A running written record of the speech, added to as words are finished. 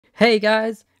Hey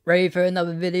guys, ready for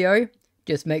another video?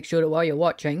 Just make sure that while you're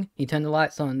watching, you turn the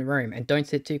lights on in the room and don't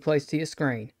sit too close to your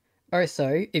screen.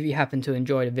 Also, if you happen to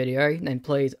enjoy the video, then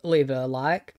please leave it a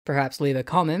like, perhaps leave a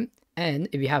comment, and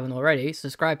if you haven't already,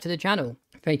 subscribe to the channel.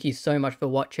 Thank you so much for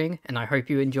watching, and I hope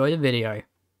you enjoy the video.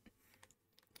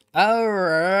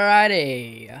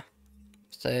 Alrighty.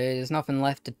 So there's nothing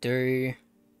left to do,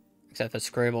 except for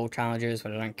screwball challenges,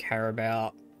 which I don't care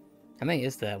about. How many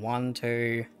is there? 1,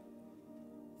 2...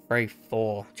 3,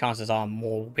 4. Chances are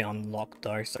more will be unlocked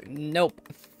though, so nope.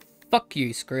 Fuck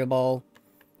you, Screwball.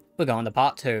 We're going to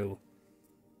part 2.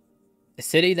 The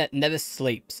City That Never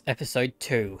Sleeps, Episode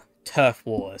 2, Turf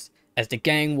Wars. As the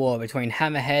gang war between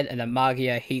Hammerhead and the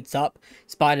Magia heats up,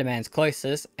 Spider-Man's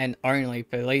closest and only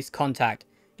police contact,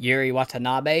 Yuri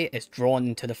Watanabe, is drawn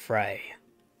into the fray.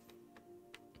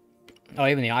 Oh,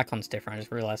 even the icon's different, I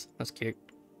just realised. That's cute.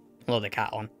 I love the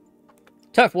cat one.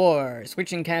 Turf War!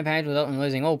 Switching campaigns without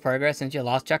losing all progress since your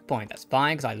last checkpoint. That's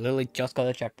fine, because I literally just got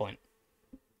a checkpoint.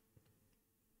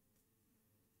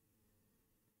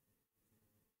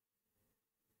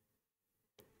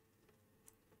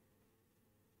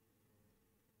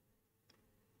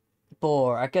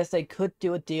 Bore. I guess they could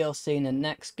do a DLC in the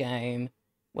next game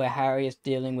where Harry is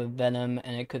dealing with Venom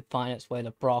and it could find its way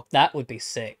to Brock. That would be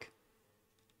sick.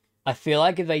 I feel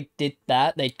like if they did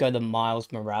that, they'd go the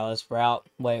Miles Morales route,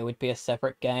 where it would be a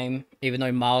separate game, even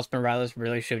though Miles Morales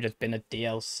really should have just been a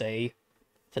DLC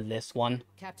for this one.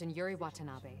 Captain Yuri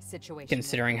Watanabe, situation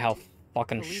considering how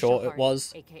fucking short it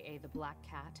was. AKA the Black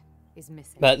Cat, is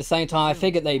missing. But at the same time, I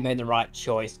figured they made the right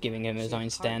choice, giving him his own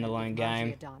standalone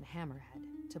game.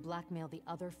 To blackmail the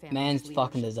other Man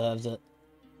fucking deserves it.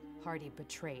 Hardy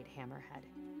betrayed Hammerhead.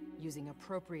 Using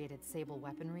appropriated Sable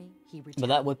weaponry, he But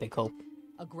that would be cool.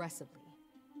 Aggressively.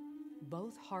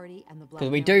 Both Hardy and the because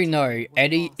we do know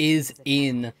Eddie is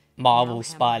in Marvel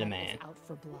Spider-Man.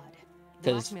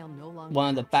 Because one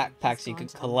of the backpacks you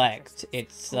could collect,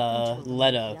 it's a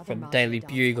letter from Daily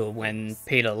Bugle when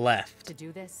Peter left.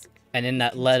 And in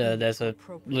that letter there's a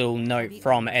little note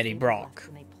from Eddie Brock.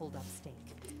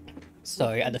 So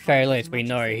at the very least we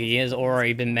know he has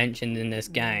already been mentioned in this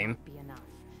game.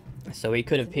 So he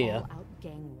could appear.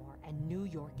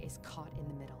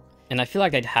 And I feel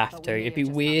like they'd have to. It'd be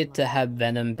weird to have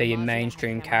Venom be a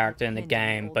mainstream character in the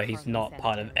game, but he's not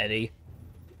part of Eddie.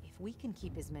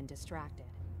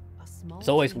 It's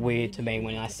always weird to me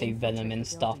when I see Venom and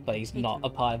stuff, but he's not a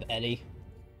part of Eddie.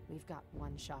 We've got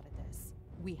one shot at this.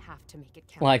 We have to make it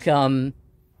count. Like,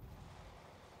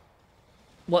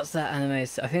 what's that anime? I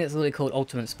think it's literally called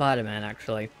Ultimate Spider-Man,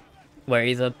 actually. Where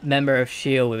he's a member of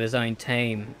S.H.I.E.L.D. with his own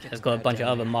team. Has got a bunch of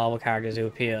other Marvel characters who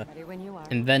appear.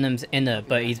 And Venom's in it,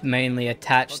 but he's mainly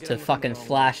attached to fucking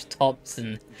Flash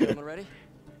Thompson.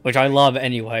 Which I love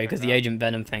anyway, because the Agent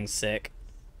Venom thing's sick.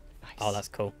 Oh, that's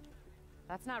cool.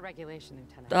 That's not regulation,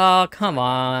 Lieutenant. Oh, come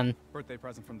on. Birthday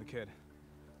present from the kid.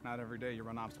 Not every day you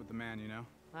run ops with the man, you know?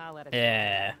 I'll let it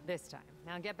yeah. This time.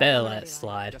 Now get back. Better let it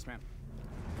slide. Yes, ma'am.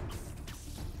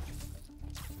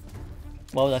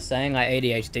 What was I saying? Like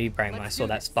ADHD brain when I saw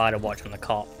that spider watch on the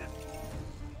cop.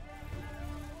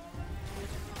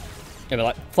 Yeah, but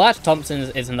like Flash Thompson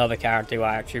is another character who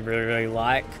I actually really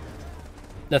like.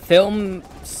 The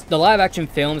live action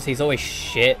films, he's always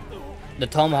shit. The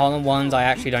Tom Holland ones, I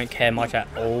actually don't care much at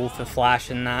all for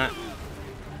Flash in that.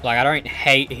 Like, I don't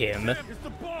hate him.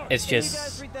 It's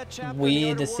just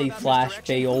weird to see Flash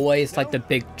be always like the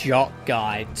big jock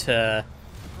guy to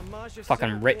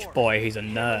fucking rich boy who's a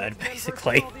nerd,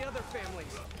 basically.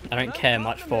 I don't care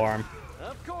much for him.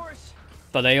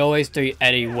 But they always do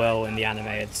Eddie well in the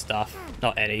animated stuff.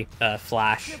 Not Eddie,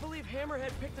 Flash.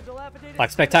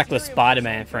 Like Spectacular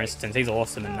Spider-Man, for instance, he's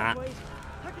awesome in that.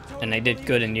 And they did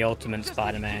good in the Ultimate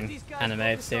Spider-Man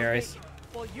animated series.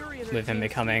 With him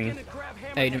becoming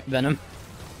Agent Venom.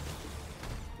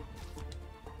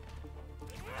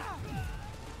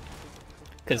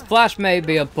 Because Flash may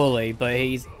be a bully, but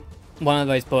he's one of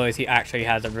those boys who actually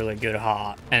has a really good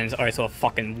heart. And is also a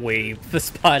fucking weeb for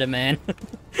Spider-Man.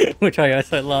 Which I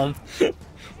also love.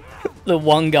 The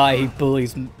one guy he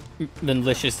bullies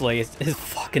maliciously is his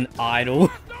fucking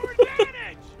idol.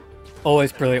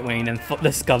 Always brilliant when he then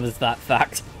discovers that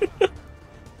fact.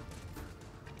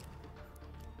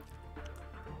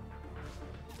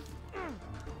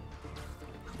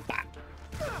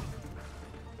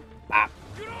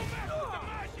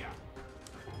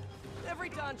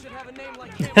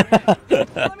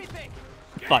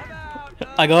 Fuck.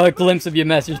 I got a glimpse of your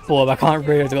message board, but I can't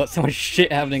read it. I've got so much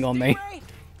shit happening on me.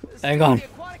 Hang on.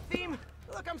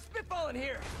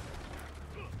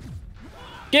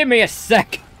 Give me a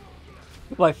sec.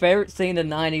 My favorite scene in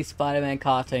the 90s Spider-Man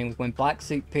cartoon was when Black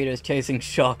Suit Peter is chasing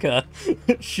Shocker.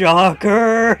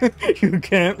 Shocker! You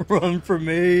can't run from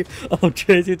me! I'll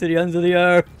chase you to the ends of the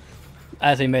earth!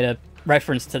 As he made a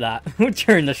reference to that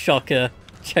during the Shocker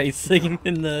chase scene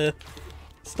in the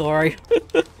story.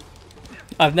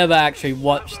 I've never actually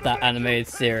watched that animated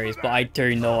series, but I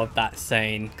do know of that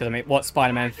scene. Because, I mean, what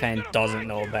Spider-Man fan doesn't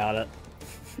know about it?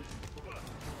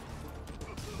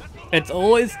 It's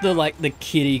always the, like, the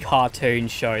kiddie cartoon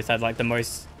shows that have, like, the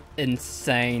most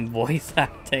insane voice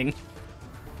acting.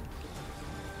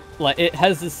 Like, it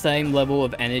has the same level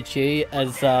of energy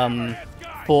as,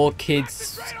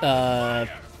 4Kids,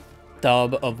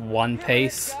 dub of One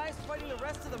Piece.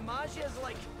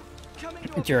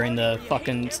 During the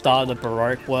fucking start of the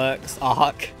Baroque Works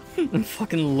arc. And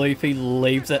fucking Luffy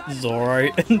leaps at Zoro,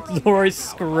 and Zoro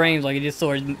screams like he just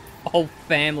saw his whole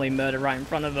family murdered right in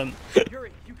front of him.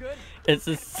 It's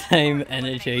the same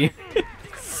energy.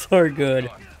 So good.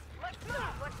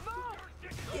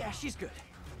 Yeah, she's good.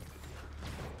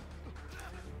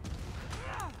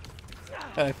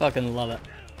 I fucking love it.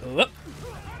 Whoop.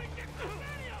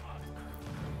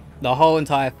 The whole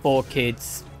entire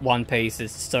 4Kids One Piece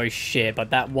is so shit,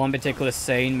 but that one particular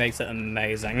scene makes it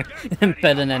amazing. And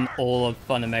better than all of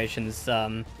Funimation's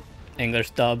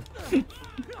English dub.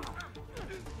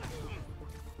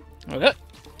 Okay.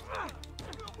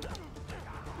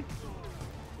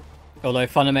 Although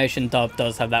Funimation dub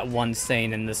does have that one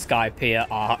scene in the Sky Pier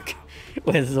arc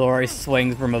where Zoro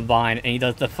swings from a vine and he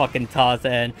does the fucking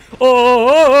Tarzan.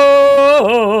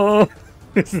 Oh!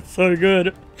 This is so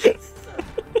good.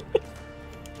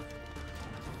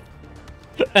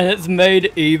 And it's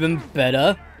made even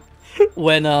better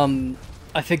when,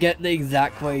 I forget the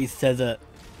exact way he says it.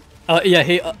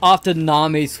 Yeah, after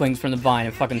Nami swings from the vine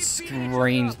and fucking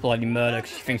screams bloody murder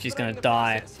because she thinks she's gonna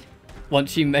die.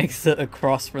 Once she makes it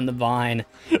across from the vine,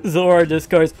 Zoro just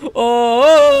goes,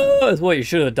 oh! That's what you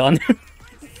should have done.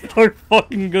 So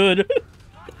fucking good.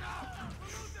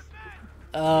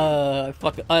 I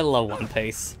love One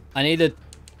Piece. I need to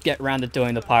get around to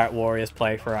doing the Pirate Warriors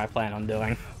playthrough I plan on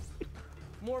doing.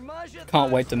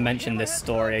 Can't wait to mention this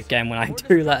story again when I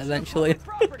do that eventually.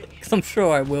 Because I'm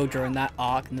sure I will during that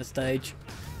arc in the stage.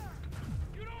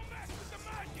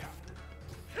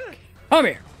 Come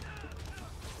here!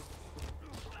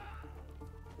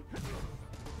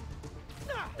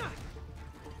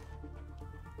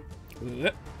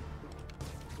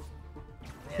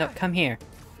 No, come here.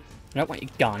 I don't want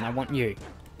your gun, I want you.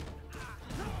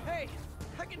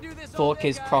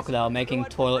 4Kids Crocodile making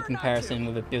toilet comparison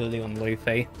with ability on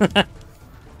Luffy.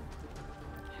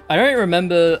 I don't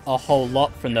remember a whole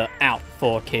lot from the Out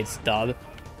 4Kids dub.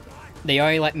 The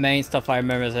only like main stuff I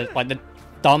remember is like the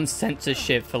dumb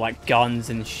censorship for like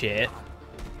guns and shit.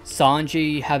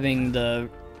 Sanji having the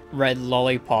red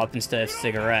lollipop instead of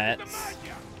cigarettes.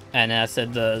 And I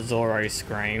said the Zoro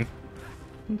scream.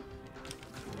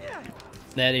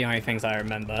 They're the only things I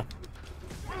remember.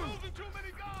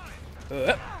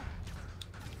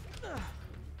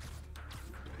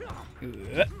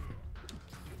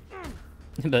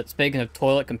 But speaking of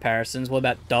toilet comparisons, what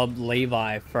about dubbed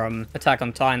Levi from Attack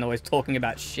on Titan always talking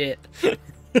about shit?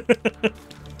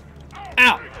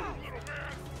 Ow!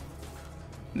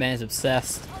 Man's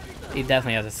obsessed. He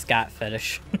definitely has a scat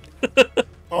fetish.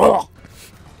 Ugh.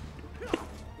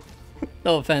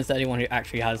 No offense to anyone who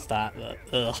actually has that, but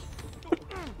ugh.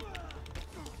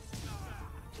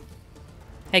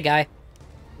 Hey guy.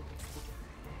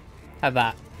 Have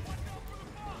that.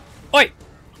 Oi!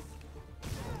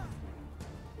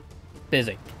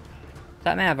 Busy. Does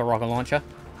that man have a rocket launcher?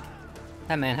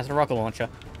 That man has a rocket launcher.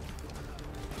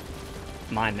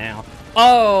 Mine now.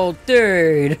 Oh,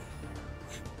 dude!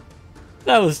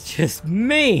 That was just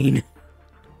mean!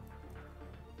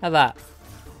 How that?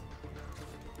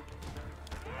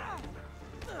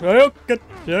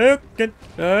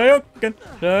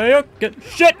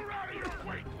 Shit!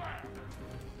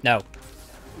 No.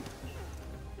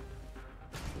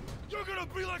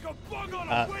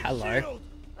 Hello.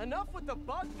 Enough with the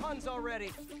bug puns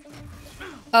already.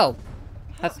 Oh,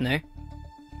 that's new.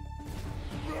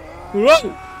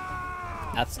 Whoa!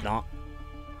 That's not.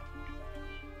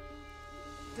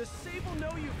 Does Sable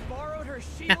know you borrowed her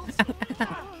shields?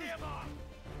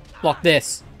 Block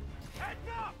this.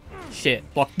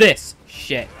 Shit. Block this.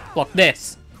 Shit. Block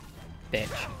this. Bitch.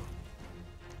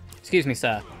 Excuse me,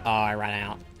 sir. Oh, I ran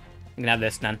out. You can have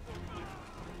this then.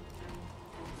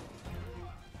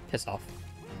 Piss off.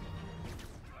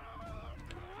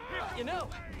 You know,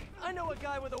 I know a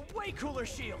guy with a way cooler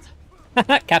shield.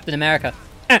 Captain America.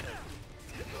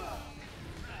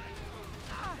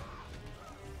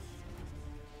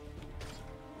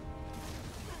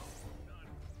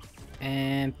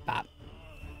 And bop.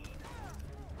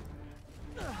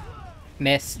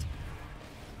 Missed.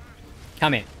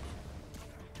 Come here.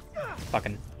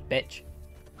 Fucking bitch.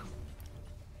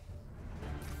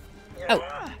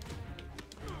 Oh.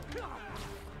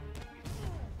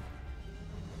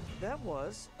 That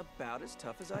was about as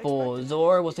tough as I For expected.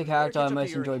 Zora was the character I Catch up to most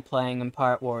Yuri. enjoyed playing in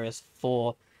Pirate Warriors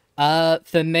 4.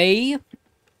 For me,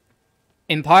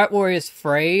 in Pirate Warriors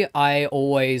 3, I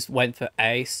always went for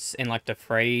Ace in like the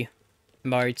free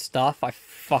mode stuff. I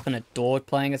fucking adored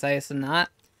playing as Ace in that.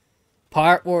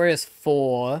 Pirate Warriors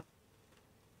 4,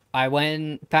 I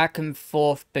went back and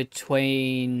forth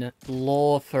between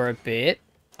Law for a bit.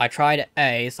 I tried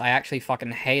Ace. I actually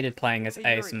fucking hated playing as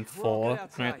Hey, Ace Yuri, in we're all good 4. I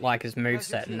outside. didn't like his How's your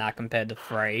moveset and kid? that compared to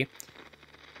 3.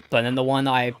 But then the one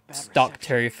I bad stuck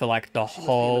reception. to for like the She must be in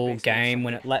the whole basement or game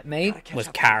when it something. let me Gotta catch was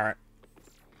up to her. Carrot.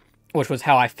 Which was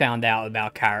how I found out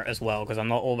about Carrot as well, because I'm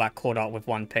not all that caught up with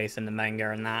One Piece and the manga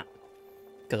and that.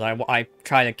 Because I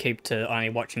try to keep to only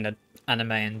watching the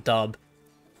anime and dub.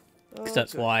 Because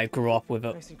that's good. why I grew up with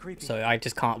it. Nice and creepy. So I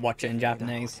just can't watch it in Definitely not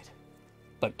Japanese. haunted.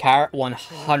 But Carrot we 100%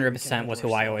 can was handle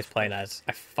who I ourselves, always played but as.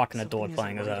 I fucking Something adored isn't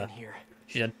playing as right her. in here.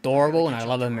 She's adorable and I catch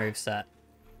love her up to her. moveset.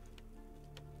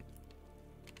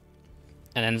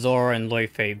 And then Zora and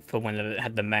Luffy for when it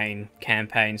had the main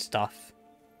campaign stuff.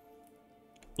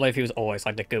 Luffy was always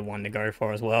like the good one to go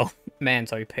for as well.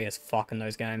 Man's OP as fuck in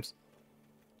those games.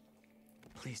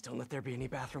 Please don't let there be any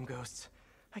bathroom ghosts.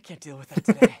 I can't deal with that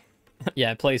today.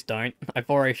 Yeah, please don't. I've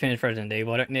already finished Resident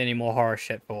Evil. I don't need any more horror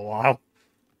shit for a while.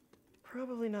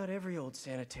 Probably not every old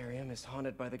sanitarium is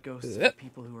haunted by the ghosts Yep. of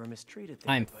people who are mistreated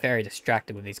there, I'm but very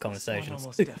distracted with these this one conversations.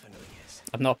 almost definitely is.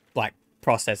 I've not, like,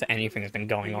 processed anything that's been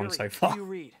going Hey, on Yuri, so what far. do you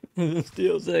read?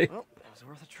 DLC. Well, that was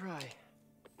worth a try.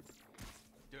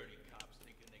 Dirty cops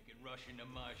thinking they can rush into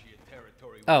Magia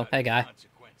territory Oh, without hey, guy.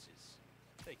 consequences.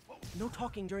 Hey, whoa. No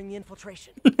talking during the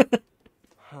infiltration.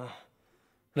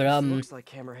 But, Looks like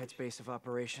Hammerhead's base of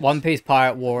operations. One Piece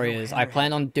Pirate Warriors. I Hammerhead.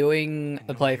 plan on doing And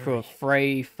a no playthrough Yuri. of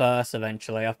 3 first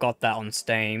eventually. I've got that on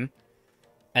Steam.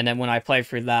 And then when I play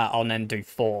through that, I'll then do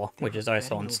 4, They which were is also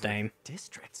betting on over Steam.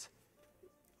 Districts.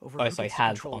 Over Oh, who so gets to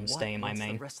have control on what Steam, I once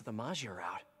mean. The rest of the Magia are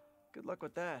out. Good luck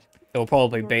with that. It'll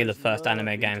probably be the Workers first love anime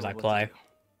being games I told what to play. do.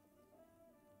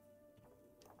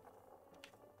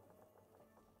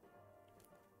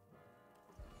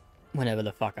 Whenever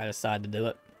the fuck I decide to do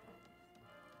it.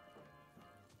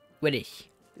 Witty.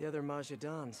 The other Magia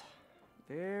Dons.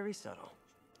 Very subtle.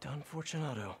 Don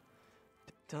Fortunato.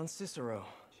 Don Cicero.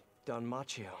 Don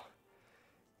Machio.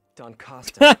 Don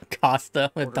Costa.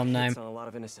 Costa, with Ordered dumb name. hits on a lot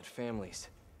of innocent families.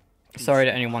 Sorry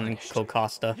to Decent anyone punished. called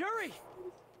Costa. Yuri!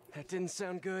 That didn't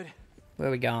sound good. Where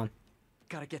are we going?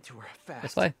 Gotta get to her fast.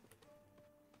 This way?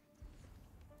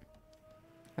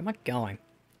 Where am I going?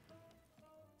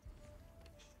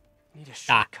 Need a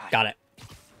Ah, shortcut. got it.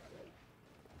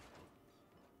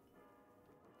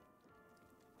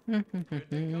 Who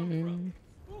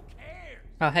cares?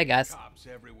 Oh, hey guys. Cops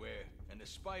everywhere, and the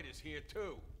spider's here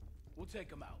too. We'll take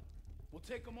them out. We'll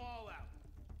take them all out.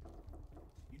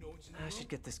 You know what's in the I room? should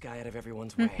get this guy out of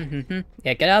everyone's way.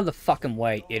 Yeah, get out of the fucking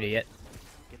way, idiot.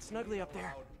 Get snugly up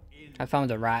there. I found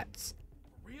the rats.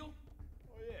 Real?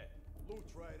 Oh yeah, Lou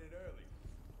tried it early.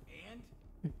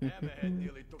 And Hammerhead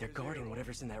nearly took They're his guarding ear off.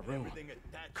 whattever's in that room. Everything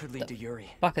attached Could lead to Yuri.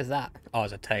 Fuck is that? Oh,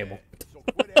 it's a table. So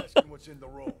quit asking what's in the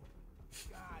room.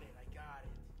 Got it, I got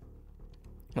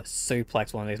it. Let's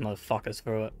suplex one of these motherfuckers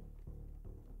through it.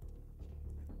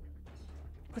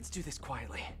 Let's do this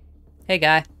quietly. Hey,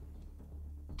 guy.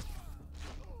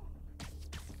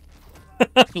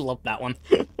 Love that one.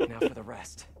 Now for the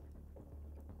rest.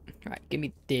 Alright, give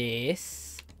me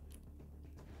this.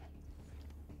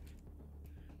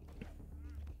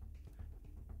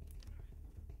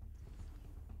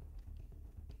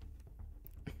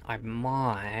 I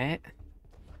might...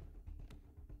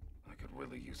 I could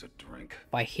really use a drink.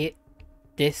 If I hit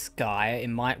this guy, it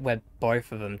might web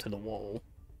both of them to the wall.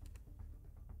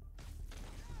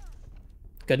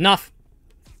 Good enough.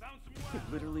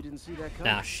 Literally didn't see that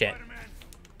coming. Ah, shit.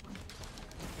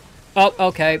 Oh,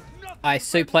 okay. I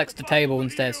suplexed the table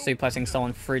instead of suplexing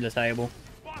someone through the table.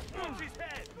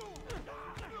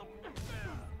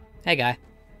 Hey, guy.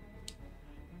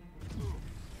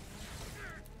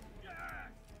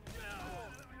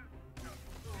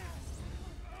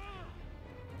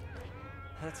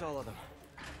 That's all of them.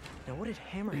 Now what did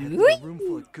Hammerhead Whee! leave a room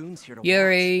full of goons here to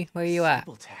Yuri, watch? where you at?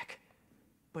 Sable tech.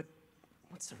 But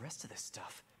what's the rest of this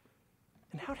stuff?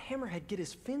 And how'd Hammerhead get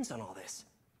his fins on all this?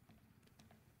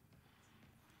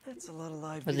 That's a lot of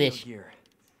live What's video this? gear.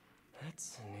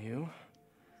 That's new.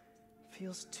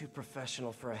 Feels too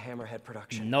professional for a Hammerhead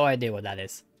production. No idea what that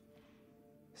is.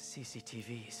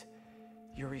 CCTVs.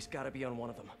 Yuri's gotta be on one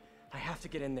of them. I have to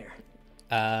get in there.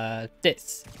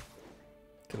 This.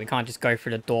 'Cause we can't just go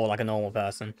through the door like a normal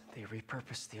person. They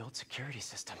repurposed the old security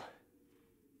system.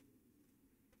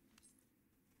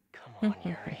 Come on,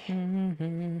 Yuri.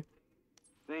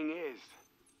 Thing is,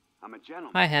 I'm a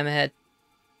gentleman. Hi, Hammerhead.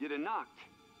 You'd have knocked.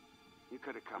 You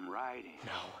could have come right in.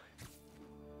 No.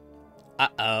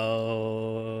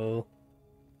 Uh-oh.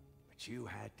 But you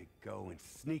had to go and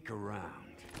sneak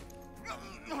around.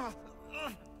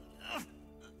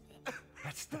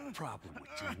 That's the problem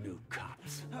with you new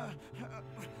cops.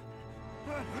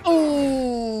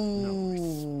 Oh. No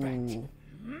respect.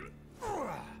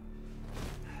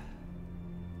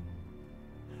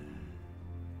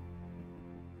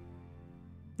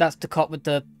 That's the cop with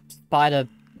the spider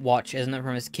watch, isn't it,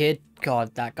 from his kid?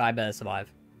 God, that guy better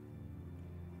survive.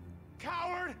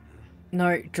 Coward!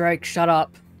 No, Drake, shut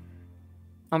up.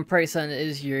 I'm pretty certain it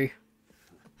is you.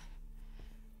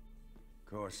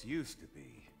 Of course, used to be.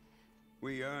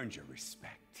 We earned your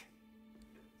respect.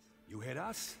 You hit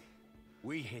us,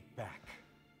 we hit back.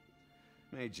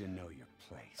 Made you know your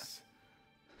place.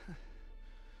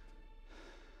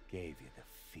 Gave you the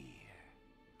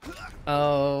fear.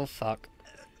 Oh, fuck.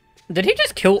 Did he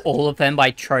just kill all of them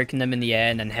by choking them in the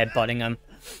air and then headbutting them?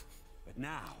 But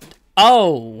now...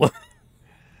 Oh!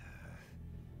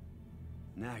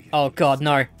 Now you Oh god,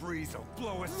 no. breeze will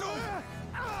blow us over.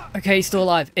 Okay, he's still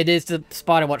alive. It is the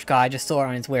spider watch guy. I just saw it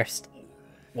on his wrist.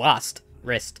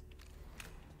 Wrist.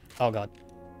 Oh god.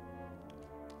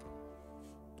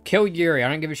 Kill Yuri. I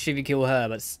don't give a shit if you kill her,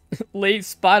 but leave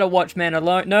Spider Watch Man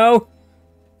alone. No!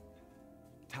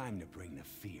 Time to bring the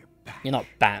fear back. You're not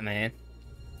Batman.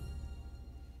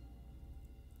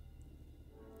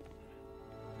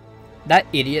 That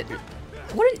idiot.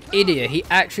 What an idiot. He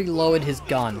actually lowered his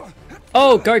gun.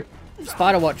 Oh, go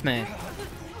Spider Watch Man.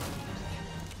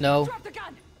 No. Drop the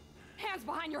gun! Hands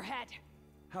behind your head!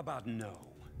 How about no?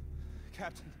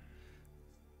 Captain,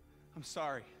 I'm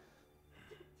sorry.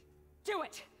 Do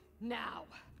it! Now!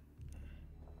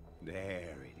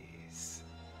 There it is.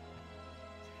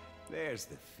 There's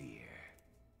the fear.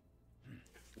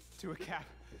 Do it, Cap.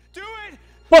 Do it!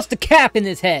 What's the cap in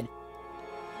his head?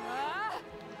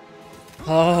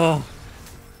 Oh.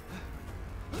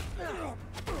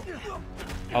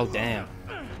 Oh, damn.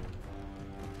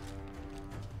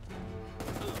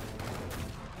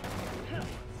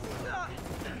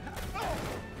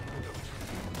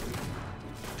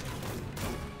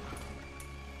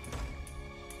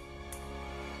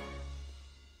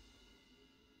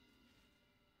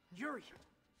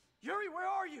 Yuri, where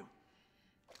are you?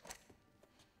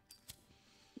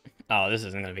 Oh, this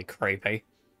isn't gonna be creepy.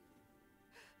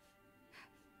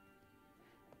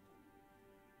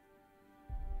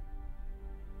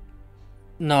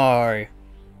 No.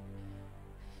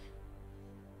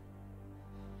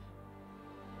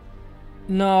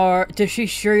 No, did she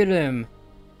shoot him?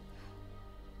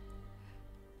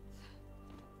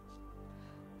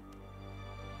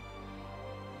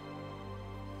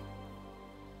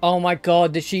 Oh my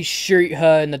god, did she shoot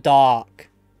her in the dark?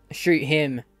 Shoot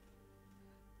him.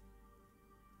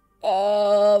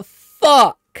 Oh,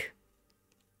 fuck.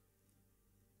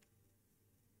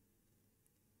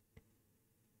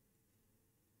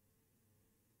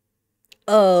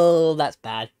 Oh, that's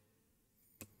bad.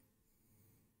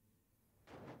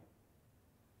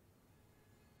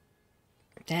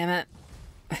 Damn it.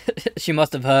 She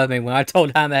must have heard me when I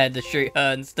told Hammerhead to shoot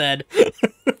her instead.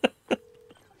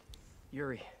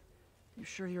 Yuri, you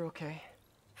sure you're okay?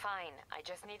 Fine, I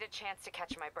just need a chance to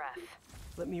catch my breath.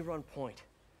 Let me run point.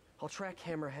 I'll track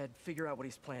Hammerhead, figure out what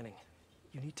he's planning.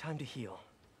 You need time to heal.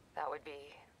 That would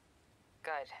be...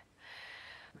 good.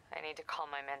 I need to call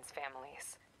my men's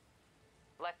families.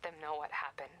 Let them know what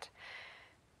happened.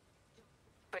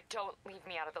 But don't leave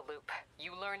me out of the loop.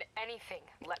 You learn anything,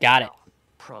 let me know. Got it.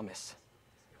 Promise.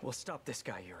 We'll stop this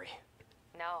guy, Yuri.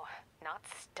 No, not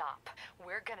stop.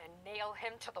 We're gonna nail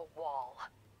him to the wall.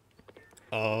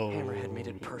 Oh. Hammerhead made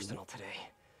it personal today.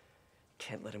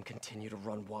 Can't let him continue to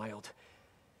run wild.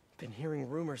 Been hearing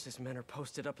rumors his men are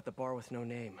posted up at the bar with no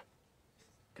name.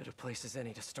 Good a place as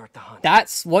any to start the hunt.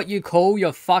 That's what you call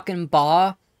your fucking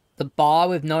bar? The bar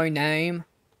with no name?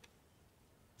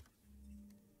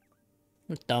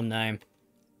 Dumb name.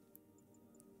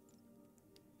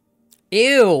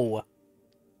 Ew!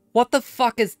 What the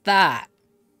fuck is that?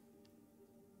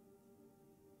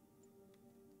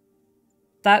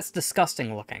 That's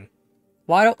disgusting looking.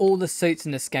 Why are all the suits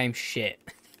in this game shit?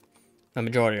 The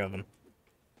majority of them.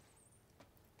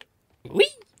 Whee!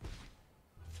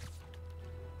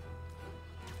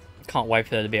 Can't wait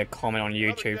for there to be a comment on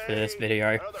YouTube for this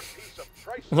video.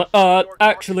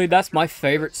 Actually, that's my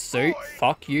favorite suit.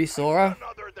 Fuck you, Sora.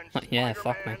 Yeah,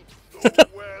 fuck me.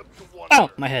 Oh,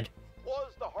 my head.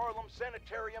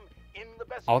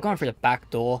 Oh, we're going through the back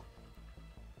door.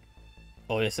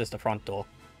 Oh, this is the front door.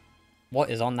 What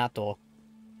is on that door?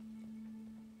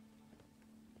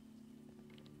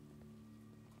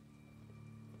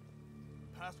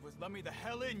 Passwords, let me the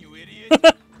hell in, you idiot.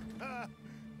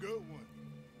 Good one.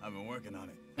 I've been working on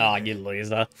it. Oh, you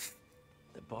loser.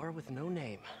 The bar with no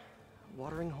name.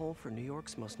 Watering hole for New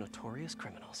York's most notorious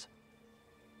criminals.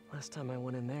 Last time I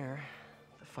went in there,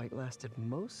 the fight lasted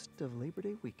most of Labor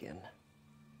Day weekend.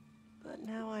 But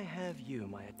now I have you,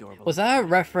 my adorable... Was that a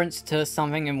reference to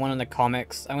something in one of the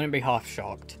comics? I wouldn't be half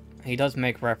shocked. He does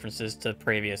make references to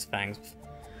previous things.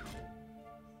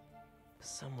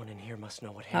 Someone in here must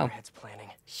know what Hammerhead's planning.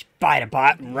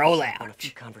 Spider-Bot, roll On a out!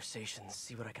 few conversations,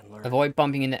 see what I can learn. Avoid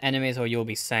bumping into enemies or you'll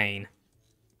be sane.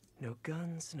 No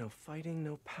guns, no fighting,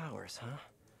 no powers, huh?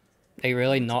 They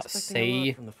really I was not expecting a lot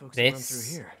see from the folks who run through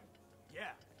this? here. Yeah,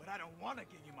 but I don't want to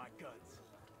give you my guns.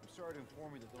 I'm sorry to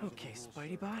inform you that those Okay,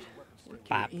 Spidey-Bot. work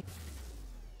Bop. your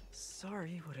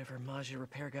Sorry, whatever Magia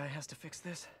repair guy has to fix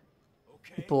this.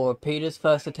 okay. For Peter's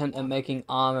first attempt at making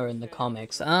armor in the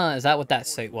comics. Ah, is that what that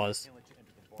suit was?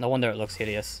 No wonder it looks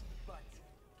hideous. A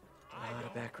lot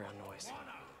of background noise.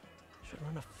 Should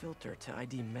run a filter to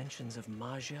ID mentions of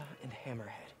Magia and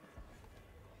Hammerhead.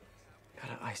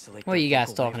 Gotta isolate. What are their you guys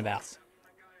vocal talking about? wavelengths.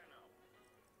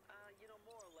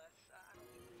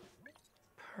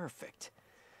 Perfect.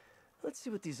 Let's see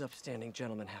what these upstanding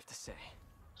gentlemen have to say.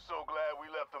 So glad we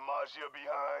left the Magia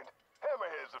behind.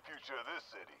 Hammerhead's the future of this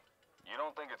city. You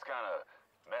don't think it's kind of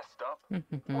messed up?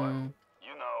 What?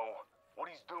 You know, what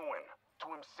he's doing to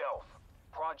himself.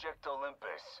 Project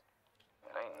Olympus.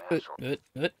 It ain't natural.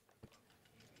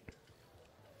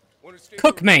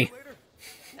 Cook me!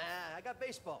 Nah, I got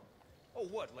baseball. Oh,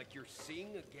 what, like you're seeing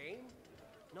a game?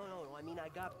 No, I mean I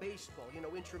got baseball. You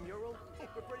know, intramural.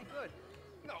 We're pretty good.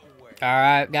 No way.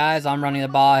 Alright, guys, I'm running the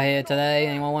bar here today.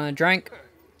 Anyone want a drink?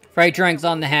 Free drinks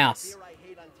on the house. Beer I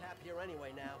hate on tap here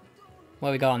anyway now.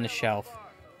 What we got on the shelf?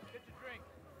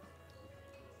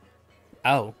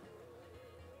 Oh.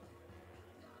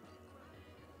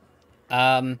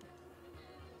 I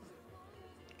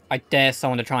dare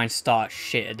someone to try and start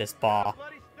shit at this bar.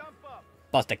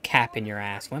 Bust a cap in your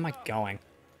ass. Where am I going?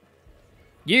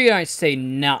 You don't see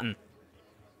nothing.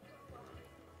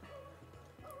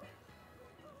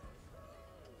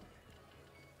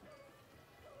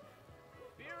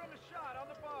 Beer and a shot on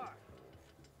the bar.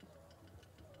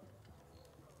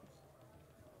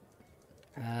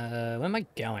 Where am I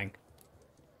going?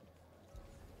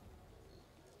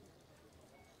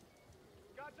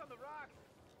 Scotch on the rocks.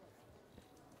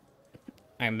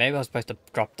 Okay, maybe I was supposed to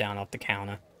drop down off the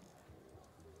counter.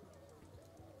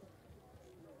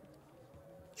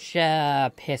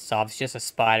 Piss off. It's just a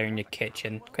spider in your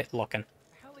kitchen. Quit looking.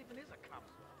 Hell even is a cop.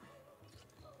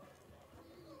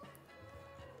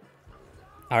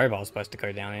 I hope I was supposed to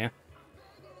go down here.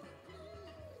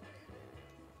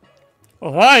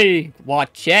 Oh, hey!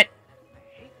 Watch it!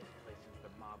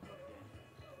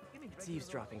 It's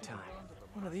eavesdropping time.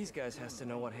 One of these guys has to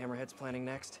know what Hammerhead's planning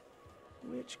next.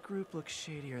 Which group looks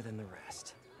shadier than the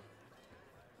rest?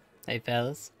 Hey,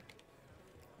 fellas.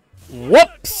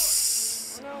 Whoops!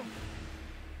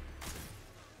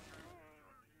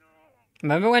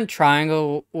 Remember when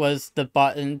triangle was the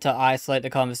button to isolate the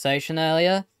conversation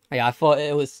earlier? Yeah, I thought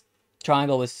it was...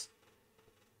 Triangle was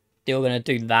still gonna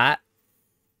do that.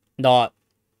 Not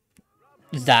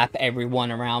zap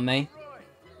everyone around me.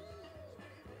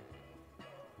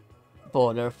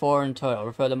 Boy, there are 4 in total.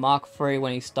 Refer to Mark III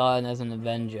when he started as an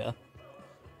Avenger.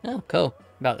 Oh, cool.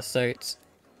 About the suits.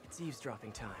 It's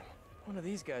eavesdropping time. One of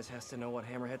these guys has to know what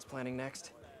Hammerhead's planning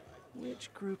next.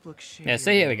 Which group looks shadier? Yeah,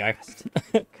 see, here we go.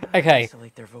 Gotta Okay.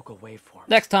 Isolate their vocal waveforms.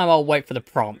 Next time I'll wait for the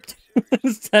prompt.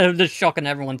 Instead of just shocking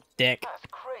everyone's dick. That's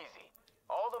crazy.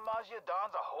 All the Magia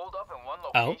Dons are holed up in one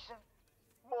Oh. location?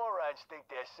 Morons think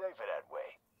they're safer that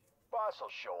way. Boss will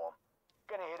show them.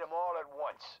 Gonna hit them all at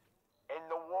once. In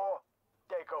the war,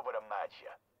 take over the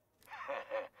Magia.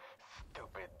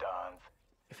 Stupid Dons.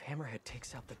 If Hammerhead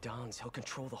takes out the Dons, he'll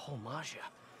control the whole Magia.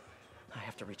 I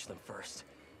have to reach them first.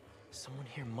 Someone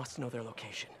here must know their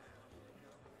location.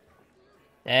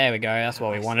 There we go, that's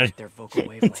what we Isolate wanted. Their vocal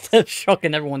Instead wavelengths. of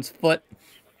shocking everyone's foot.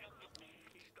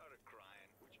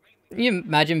 Can you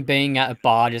imagine being at a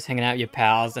bar, just hanging out with your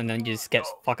pals, and then you just get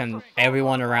fucking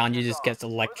everyone around you just gets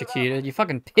electrocuted? You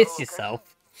fucking piss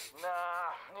yourself. Nah,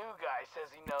 new guy says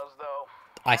he knows though.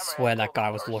 I swear that guy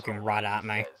was looking right at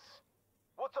me.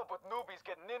 What's up with newbies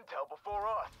getting intel before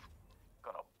us?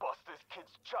 Gonna bust this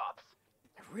kid's chops.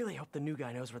 really hope the new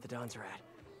guy knows where the Dons are at.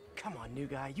 Come on, new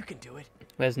guy, you can do it.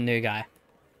 Where's the new guy?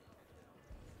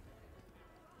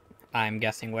 I'm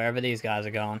guessing wherever these guys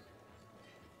are going.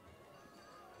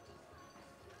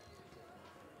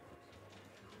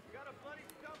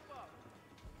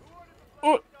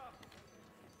 Oh.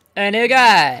 A new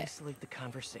guy! Isolate the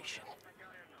conversation.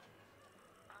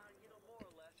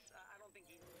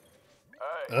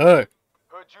 Hey, Oh.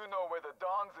 heard you know where the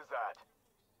Dons is at.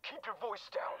 Keep your voice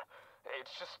down.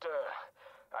 It's just,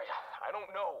 I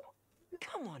don't know.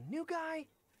 Come on, new guy.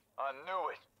 I knew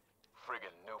it.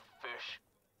 Friggin' new fish.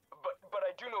 But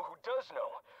I do know who does know.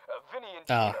 Vinny and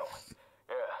Oh. Gino.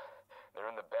 Yeah, they're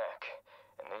in the back,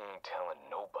 and they ain't telling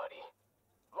nobody.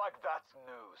 Like that's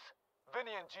news.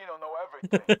 Vinny and Gino know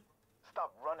everything.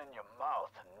 Stop running your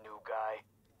mouth, new guy.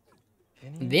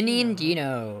 Vinny and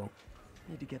Gino.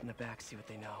 Need to get in the back, see what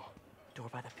they know. Door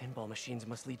by the pinball machines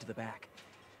must lead to the back.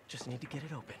 Just need to get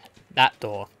it open. That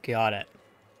door. Got it.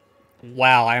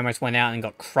 Wow, I almost went out and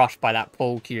got crushed by that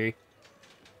pool cue.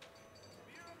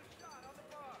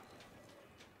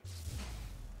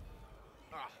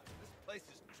 Ah, this place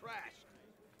is trash.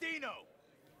 Dino!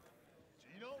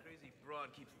 Gino? Crazy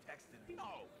broad keeps texting me.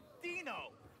 No!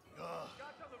 Dino! Ugh.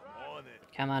 On it.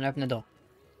 Come on, open the door.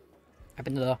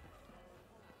 Open the door.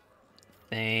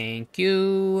 Thank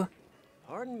you.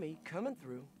 Pardon me, coming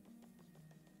through.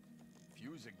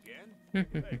 Fuse again? Hey,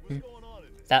 what's going on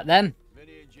in Is that them?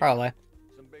 Probably.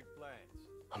 Some big plans.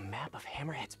 A map of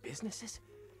Hammerhead's businesses?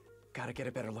 Gotta get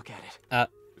a better look at it.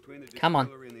 Between the Come on.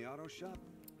 distillery and the auto shop,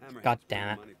 Hammerhead's God put damn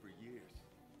it. money for years.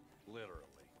 Literally.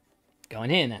 Going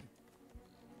in then.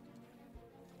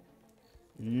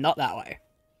 Not that way.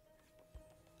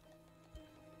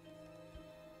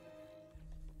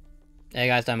 Hey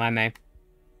guys, don't mind me.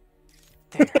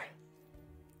 There.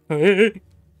 When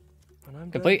I'm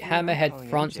done Complete here, I'm Hammerhead calling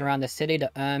fronts MJ. around the city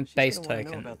to earn She's base gonna wanna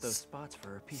know about those tokens. spots for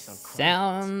her piece on crime.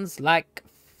 Sounds like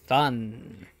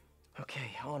fun.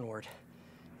 Okay, onward.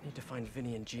 Need to find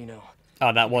Vinny and Gino.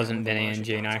 Oh, that Figure out wasn't where the Vinny and Martian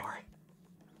Gino. Dons are.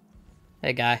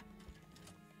 Hey guy.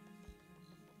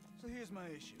 So here's my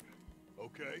issue.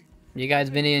 Okay? You guys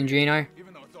Vinny and Gino?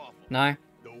 Even though it's awful. No?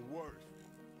 The worst.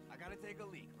 I gotta take a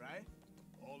leak, right?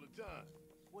 All the time.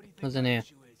 What do you think What's in my here?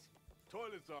 issue is?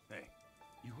 Toilets are... Hey,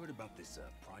 you heard about this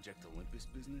Project Olympus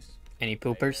business? Any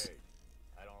poopers? Hey,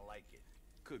 I don't like it.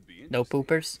 Could be No interesting.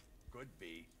 poopers? Could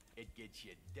be. It gets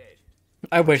you dead.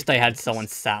 I wish they had someone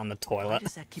sat on the Why toilet.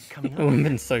 does that keep coming It would have up?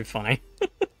 been so funny.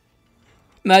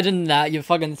 Imagine that, you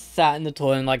fucking sat in the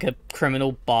toilet in like a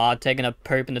criminal bar, taking a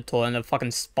poop in the toilet, and a fucking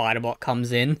spider bot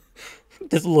comes in.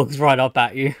 Just looks right up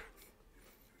at you.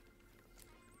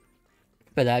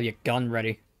 Better have your gun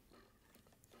ready.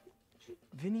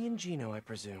 Vinny and Gino, I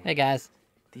presume. Hey guys.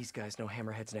 These guys know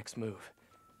Hammerhead's next move.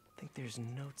 Think there's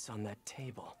notes on that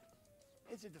table.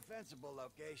 It's a defensible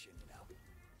location, you know.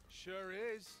 Sure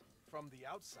is. From the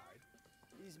outside.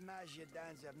 These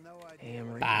Majidans have no idea. AM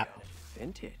radio. Bap.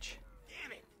 Vintage.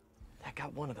 Damn it! That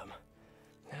got one of them.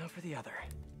 Now for the other.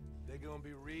 They're gonna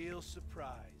be real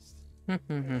surprised.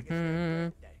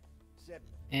 Except,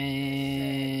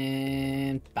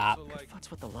 And bop. So like,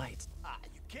 What's with the lights?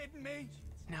 you kidding me?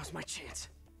 Now's my chance.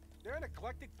 there an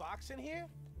eclectic box in here?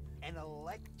 An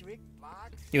electric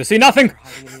box? You'll see nothing. They're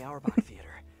hiding in the Auerbach Theater.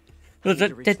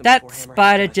 Did that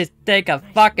spider just take a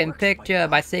fucking picture of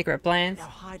my secret plans? Now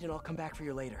hide and I'll come back for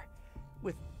you later.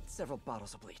 With several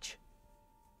bottles of bleach.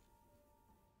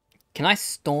 Can I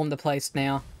storm the place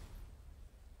now?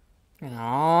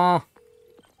 Aww.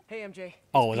 Hey, MJ.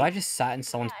 Oh, was I just sat in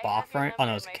someone's Yeah, I have your bathroom? Oh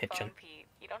no, number it's in a my kitchen. phone, Pete.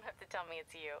 You don't have to tell me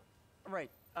it's you. Right,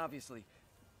 obviously.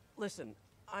 Listen,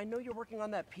 I know you're working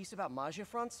on that piece about Magia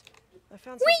fronts. I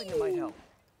found something that might help.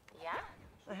 Yeah?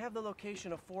 I have the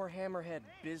location of 4 Hammerhead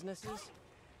businesses,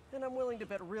 and I'm willing to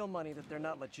bet real money that they're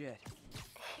not legit.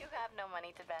 You have no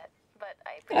money to bet, but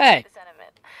I Hey, appreciate the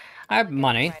sentiment. I have I'll look at it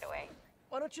money. Right away.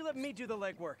 Why don't you let me do the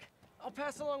legwork? I'll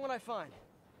pass along what I find.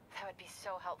 That would be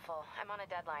so helpful. I'm on a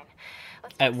deadline.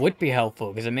 Let's It talk would soon. be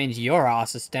helpful, because it means your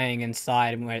ass is staying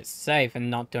inside where it's safe and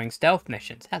not doing stealth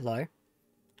missions. Hello.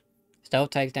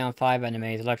 Stealth takes down 5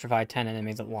 enemies, electrify 10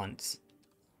 enemies at once.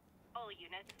 All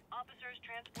units, officers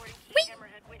transporting key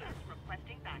Hammerhead witness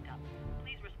requesting backup.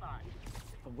 Please respond.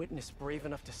 A witness brave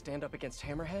enough to stand up against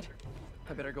Hammerhead?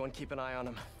 I better go and keep an eye on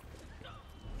him.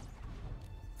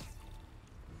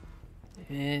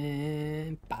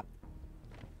 And bop.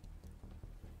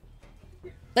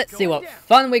 Let's see what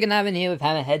fun we can have in here with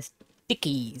Hammerhead's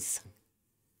stickies.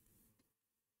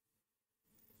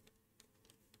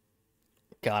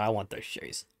 God, I want those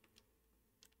shoes.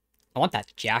 I want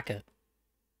that jacket.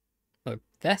 Or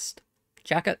vest?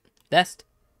 Jacket? Vest?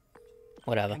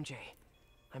 Whatever. MJ,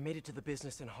 I made it to the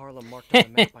business in Harlem marked on the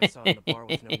map I saw in the bar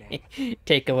with no name.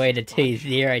 Take away the 2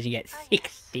 zeros, you get Yes.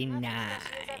 69.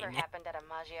 Nothing ever happened at a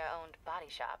Magia-owned body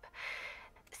shop.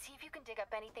 See if you can dig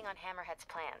up anything on Hammerhead's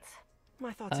plans.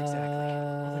 My thoughts exactly.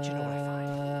 I'll let you know what I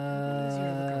find. Easier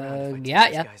to look around if I take Yeah,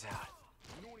 these yeah. guys out.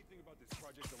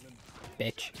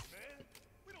 Bitch.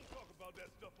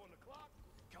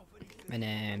 And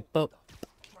then boop.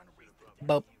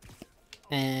 Boop.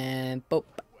 And boop.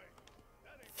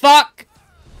 Fuck!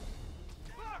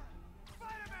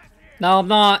 No, I'm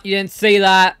not. You didn't see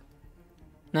that.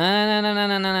 No, no, no, no,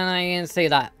 no, no, no, no, you didn't see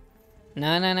that.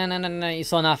 No, no, no, no, no, no, you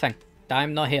saw nothing.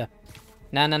 I'm not here.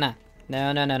 No, no, no.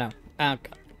 No, no, no, no.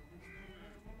 Okay.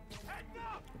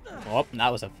 Oh, that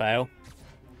was a fail.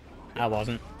 That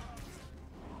wasn't.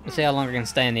 Let's see how long I can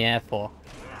stay in the air for.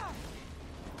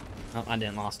 Oh, I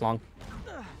didn't last long.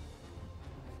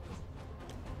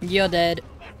 You're dead.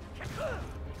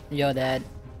 You're dead.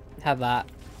 Have that.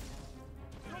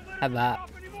 Have that.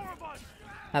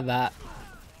 Have that.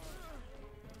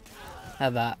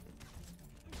 Have that.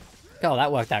 Oh,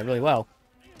 that worked out really well.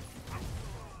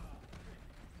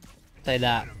 Say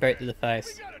that, straight to the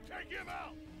face.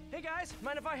 Hey guys,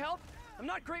 mind if I help? I'm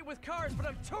not great with cars, but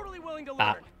I'm totally willing to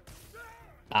Ah. learn.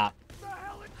 Ah.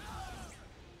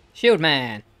 Shield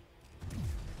man.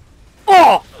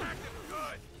 Oh!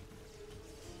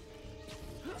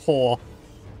 Whore.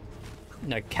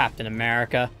 No Captain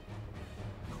America.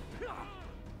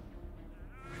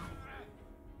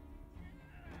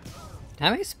 How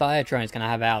many spy drones can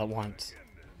I have out at once?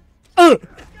 Oh!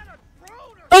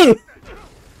 Oh!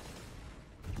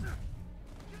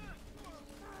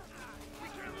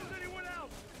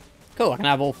 Cool, I can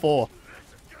have all 4.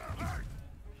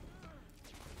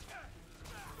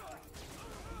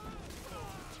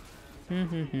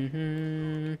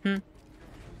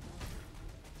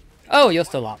 Oh, you're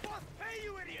still up.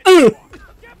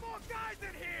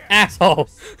 Asshole!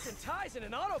 Suits and ties in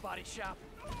an auto body shop.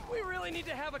 We really need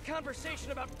to have a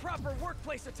conversation about proper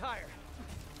workplace attire.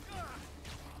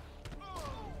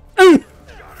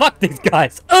 Fuck these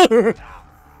guys!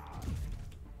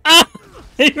 Ah!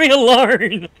 Leave me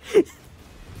alone!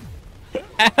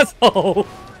 Asshole!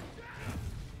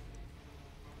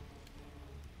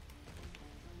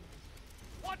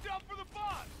 Watch out for the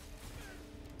boss!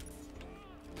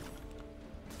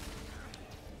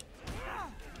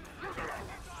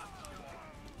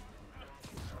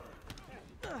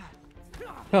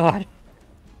 God.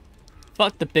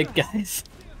 Fuck the big guys.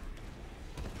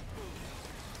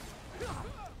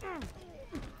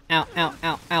 Ow, ow,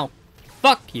 ow, ow.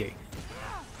 Fuck you.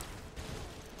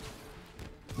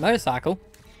 Motorcycle.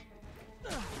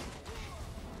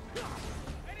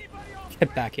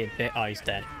 Get back here, bit. Oh, he's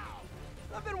dead.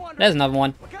 I've been wondering, There's another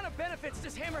one. what kind of benefits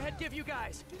does Hammerhead give you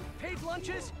guys? Paid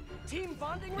lunches? Team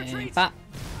bonding And retreats? that.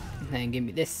 And then give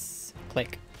me this.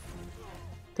 Click.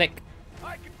 Click.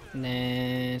 And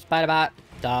then Spider-Bot.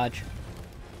 Dodge.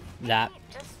 Zap.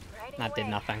 Just riding That did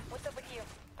away. nothing. What's up with you?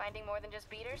 Finding more than just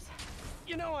beaters?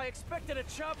 You know, I expected a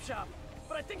chop shop,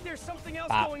 but I think there's something else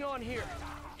Bop. going on here.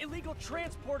 Illegal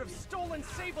transport of stolen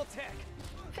Sable tech.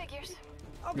 Figures.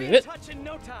 I'll be Yep. in touch in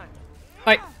no time.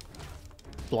 Wait.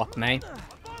 Block me.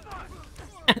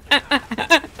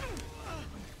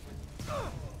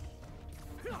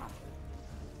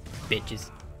 Bitches.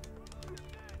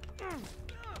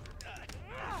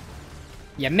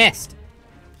 You missed.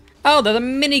 Oh, there's a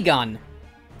minigun.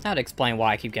 That'd explain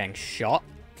why I keep getting shot.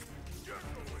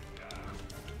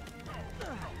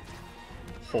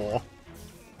 Whore.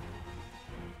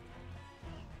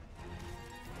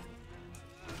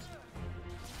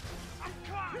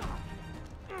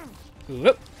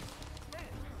 Whoop.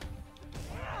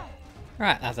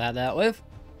 Right, that's that dealt with.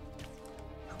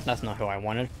 That's not who I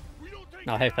wanted.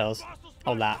 No, hey fellas.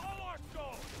 Hold that.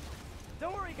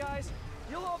 Don't worry, guys.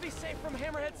 You'll all be safe from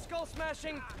Hammerhead skull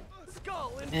smashing.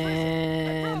 Skull in prison.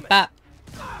 And I bap.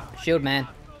 Shield man.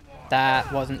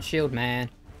 That wasn't Shield man.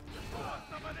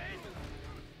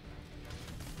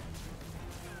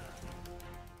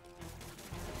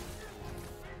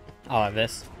 I'll have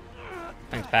this.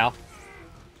 Thanks, pal.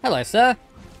 Hello, sir.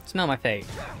 Smell my feet.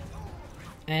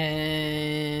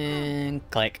 And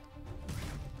click.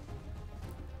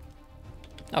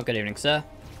 Oh, good evening, sir.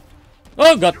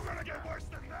 Oh, God.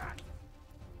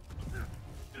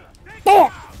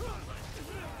 Oh!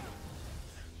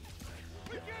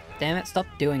 Damn it, stop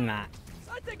doing that.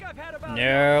 I think I've had about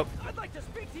Nope. I'd like to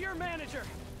speak to your manager.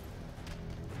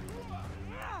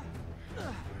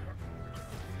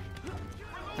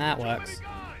 That works.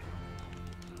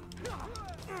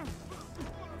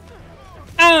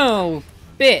 Oh,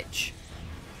 bitch.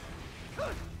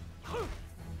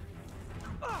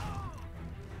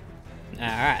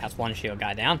 Alright, that's one shield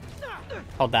guy down.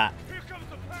 Hold that.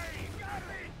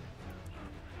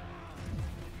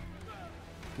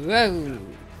 Whoa!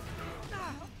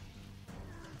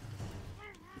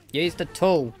 Use the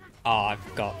tool. Oh,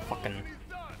 I've got fucking...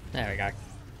 There we go.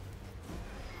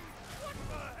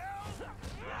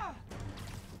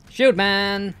 Shield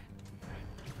man!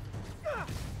 I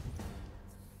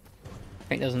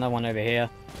think there's another one over here.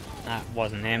 That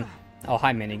wasn't him. Oh,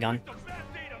 hi, minigun.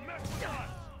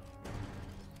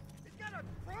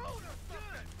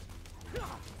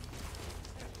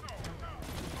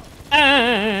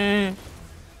 Ah!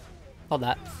 Hold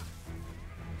that.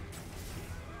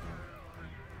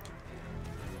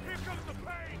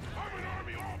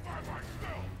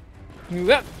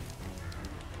 Yep.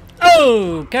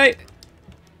 Okay.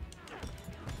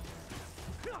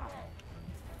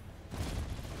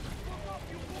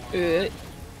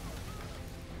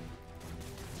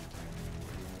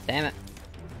 Damn it.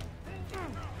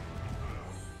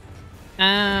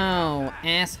 Ow,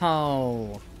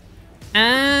 asshole.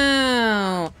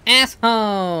 Ow,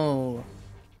 asshole.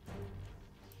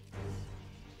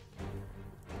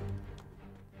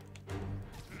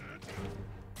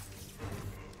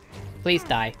 Please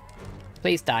die.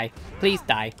 Please die. Please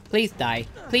die. Please die.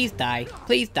 Please die.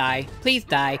 Please die. Please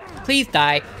die. Please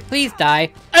die. Please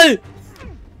die. Oh!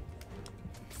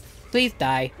 Please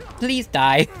die. Please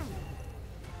die.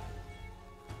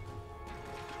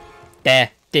 There.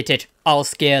 Did it. All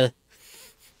skill.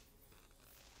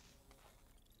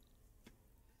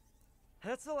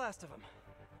 That's the last of them.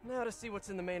 Now to see what's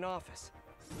in the main office.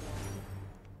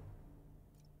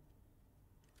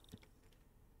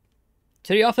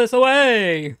 To the office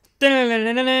away!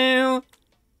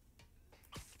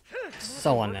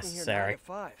 So unnecessary.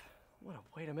 What a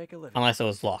way to make a living. Unless it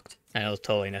was locked, and it was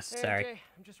totally necessary. Hey,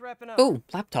 I'm just wrapping up. Ooh,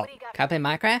 laptop. Can I play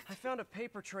Minecraft? I found a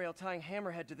paper trail tying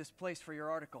Hammerhead to this place for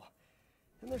your article.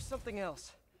 And there's something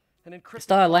else. An encrypted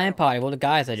Start a file. LAN party with all the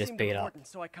guys I just Seemed beat up. important,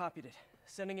 so I copied it,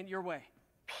 sending it your way.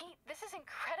 Pete, this is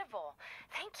incredible.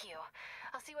 Thank you.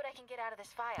 I'll see what I can get out of this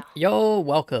file. You're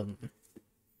welcome.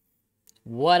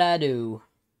 What I do.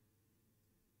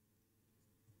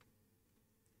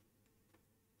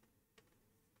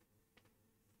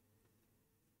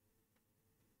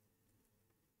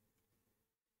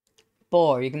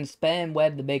 Boy, you can spam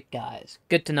web the big guys.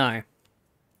 Good to know.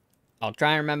 I'll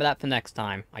try and remember that for next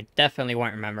time. I definitely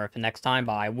won't remember it for next time,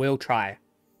 but I will try.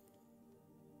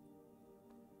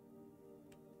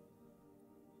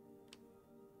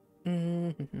 How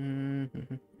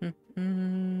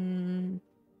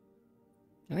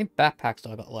many backpacks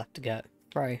do I got left to get?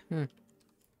 Right. Whee!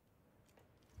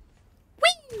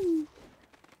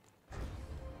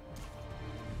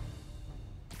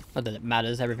 Not that it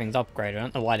matters, everything's upgraded. I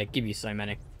don't know why they give you so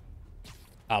many.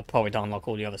 I'll probably don't unlock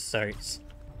all the other suits.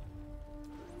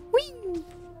 Whee!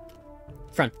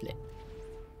 Front flip.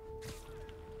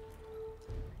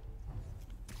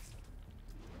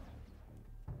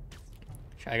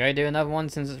 Should I go do another one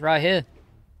since it's right here?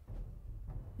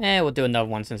 Eh, we'll do another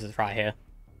one since it's right here.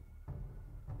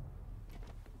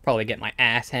 Probably get my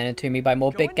ass handed to me by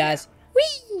more big guys.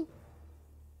 Whee!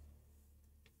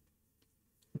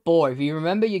 Boy, if you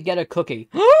remember, you get a cookie.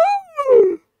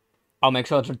 I'll make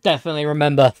sure to definitely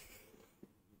remember.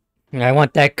 I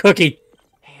want that cookie.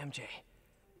 Hey, MJ.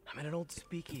 I'm in an old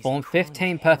speakeasy. Form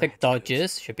 15 perfect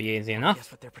dodges. Should be easy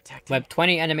enough. Web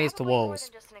 20 enemies to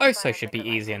walls. Also should be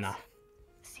easy enough.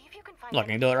 Look, I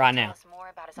can do it right now.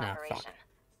 No, fuck.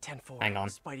 10-4. Hang on. I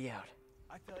Spidey out.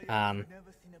 tell you, I've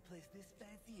never seen a place this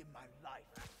fancy in my life.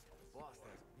 Boss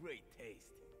has great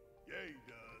taste. Yeah, he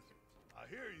does. I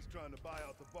hear he's trying to buy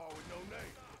out the bar with no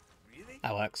name. Really?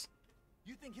 That works.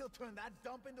 You think he'll turn that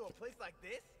dump into a place like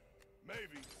this?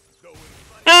 Maybe. Though it's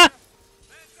Ah!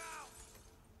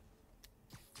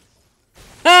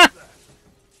 Ah!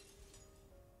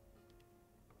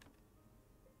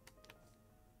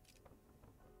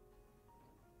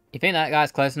 You think that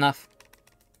guy's close enough?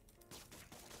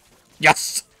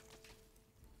 Yes!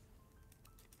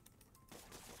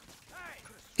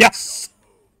 Yes!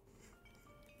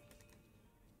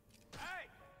 Hey,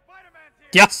 Spider-Man's here.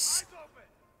 Yes! Eyes open.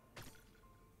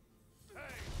 Hey,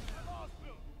 I lost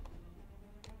him.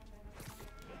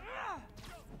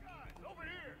 Guys, over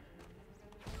here.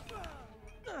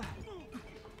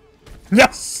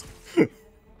 Yes!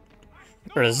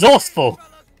 Resourceful!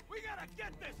 We gotta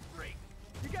get this freak.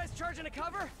 You guys charging a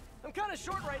cover? I'm kind of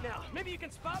short right now. Maybe you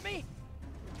can spot me?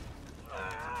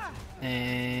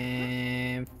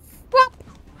 And... Whoop!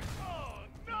 Oh,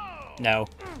 no. No.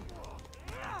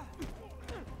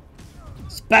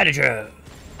 Spadager!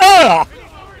 Ah!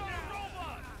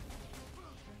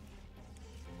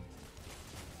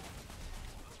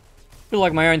 feel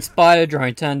like my own spider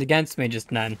drone turned against me just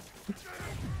then.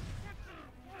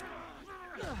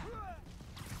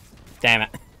 Damn it.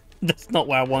 That's not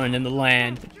where I wanted in the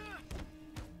land.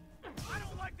 I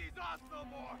don't like these odds no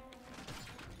more.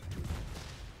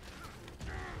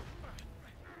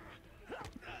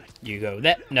 You go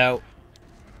there. No.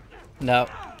 No.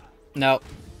 No.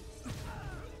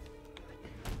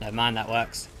 Never mind, that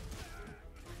works.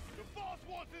 The boss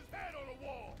wants his head on the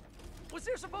wall. Was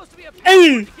there supposed to be a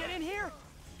password to get in here?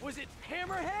 Was it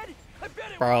Hammerhead? I bet it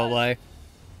was. Probably.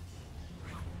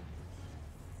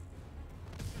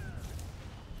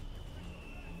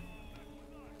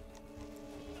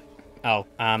 Oh,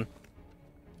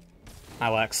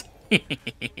 that works.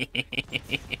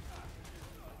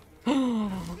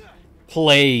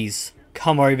 Please,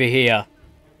 come over here.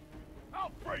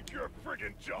 I'll break your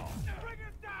friggin' jaw. Bring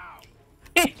it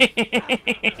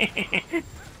down.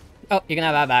 Oh, you can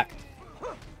have that back.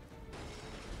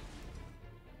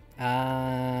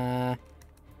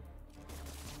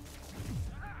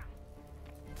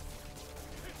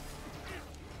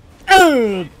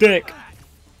 Oh, dick.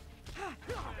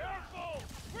 Careful!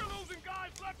 We're losing guys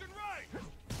left and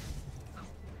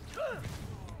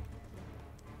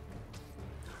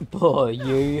right.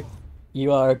 Boy,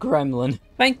 you are a gremlin.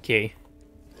 Thank you.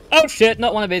 Oh shit,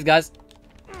 not one of these guys.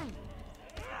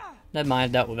 Never mind,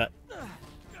 I dealt with it.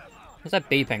 What's that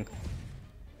beeping?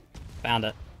 Found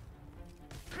it.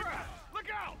 Look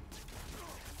out!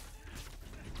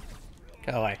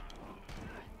 Go away.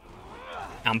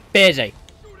 I'm busy.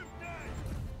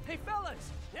 Hey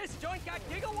fellas, this joint got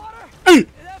giggle water?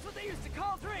 That's what they used to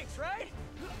call drinks, right?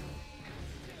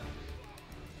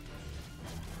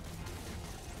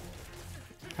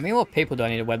 How many more people do I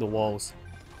need to web the walls?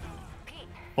 Pete,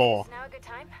 4. is now a good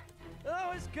time?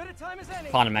 Oh, as good a time as any.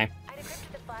 Pardon me. I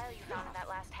decrypted the file you found in that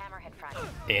last Hammerhead front. Don't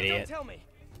Idiot. tell me.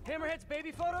 Hammerhead's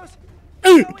baby photos?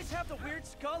 You always have the weird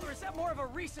skull, or is that more of a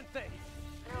recent thing?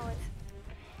 No,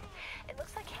 it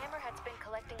looks like Hammerhead's been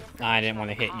collecting information I didn't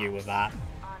want to on hit you comms with that.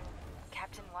 on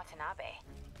Captain Watanabe.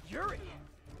 Yuri?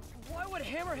 Why would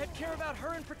Hammerhead care about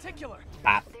her in particular?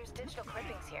 Ah. There's digital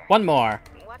clippings here. One more.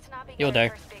 Watanabe You'll got her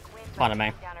do. first big win by Pardon me.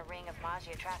 taking down a ring of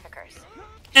Magia traffickers.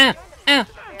 Ow, ow, With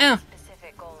a very ow.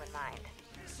 specific goal in mind.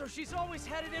 So she's always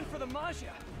had it in for the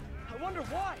Magia. I wonder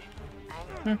why.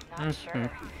 I'm not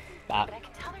sure. But But I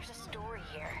can tell there's a story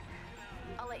here.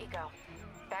 I'll let you go.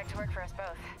 Back to work for us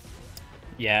both.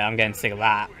 yeah, I'm getting sick of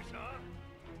that.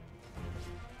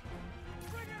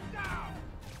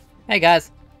 Hey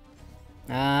guys.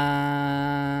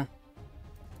 Yeah,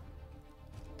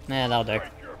 that'll do.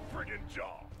 Break your friggin'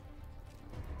 jaw.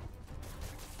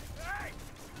 Hey!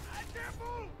 I can't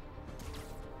move!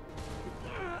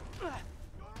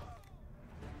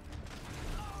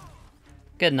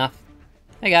 Good enough.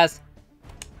 Hey guys.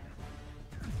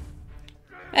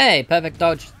 Hey, perfect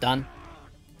dodge done.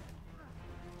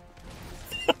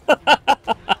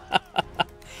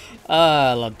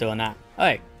 I love doing that.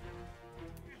 Hey.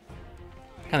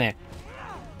 Come here.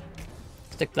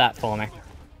 Stick that for me.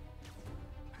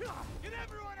 Get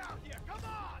everyone out here! Come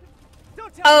on!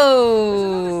 Don't tell me. There's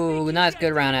Oh, another sneaky nice cat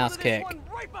good roundhouse to this kick. one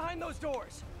right behind those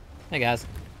doors. Hey guys.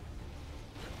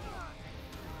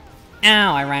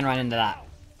 Ow, I ran right into that.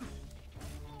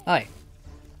 Hey.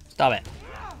 Stop it.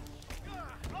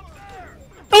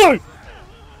 Oh!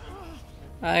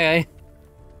 Okay.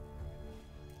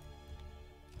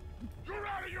 You're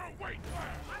out of your weight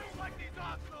class! I don't like these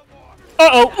odds no more!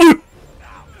 Uh-oh!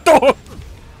 Oh!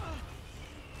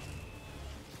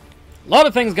 A lot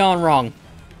of things going wrong.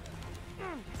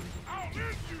 I'll end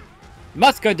you!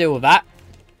 Must go deal with that.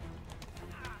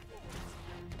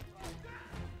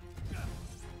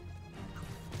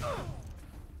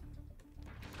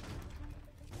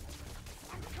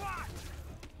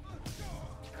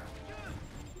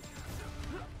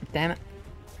 Damn it.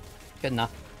 Good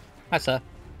enough. Hi, sir.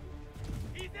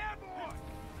 He's airborne!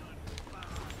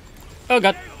 Oh,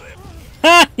 God.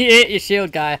 Ha! You hit your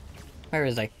shield guy. Where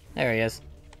is he? There he is.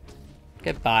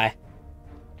 Goodbye.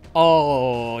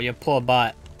 Oh, your poor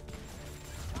butt.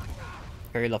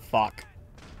 Who the fuck?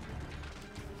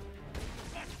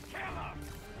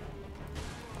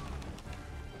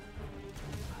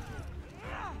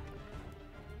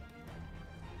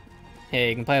 Here,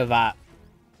 you can play with that.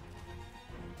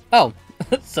 Oh,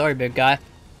 sorry, big guy.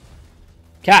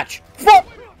 Catch! Fuck!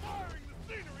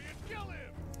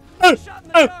 Oh, Shot in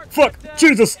the oh, dark, fuck! but,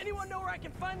 Jesus! Anyone know where I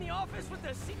can find the office with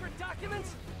the secret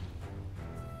documents?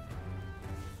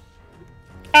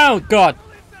 Oh, God!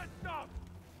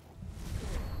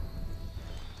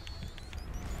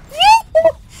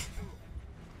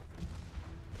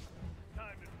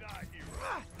 Time to die,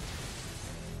 hero.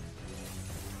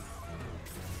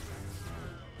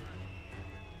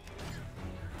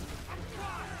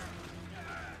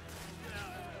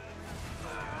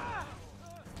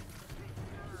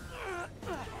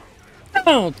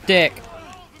 Oh, dick.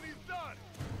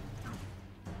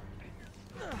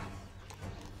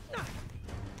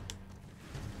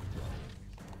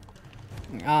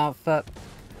 Oh, fuck.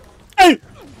 Hey!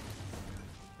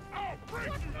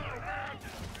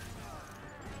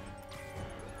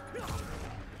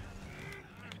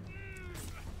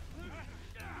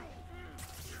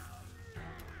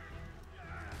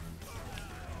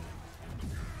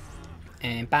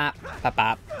 And bop, bop,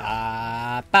 bop,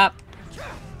 bop, bop.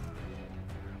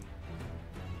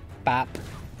 Bop.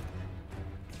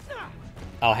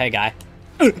 Oh, hey, guy.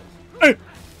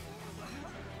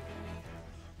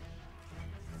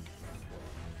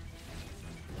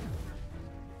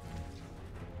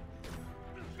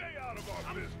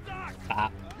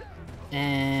 Bop.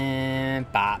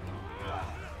 And bop.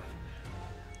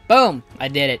 Boom! I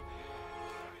did it.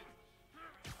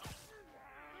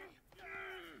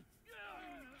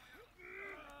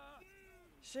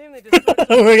 Shame they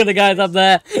Look at the guys up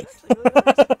there.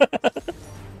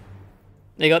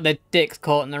 They got their dicks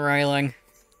caught in the railing.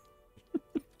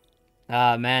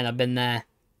 Ah, man, I've been there.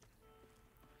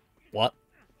 What?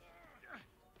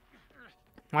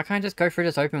 Why can't I just go through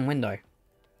this open window?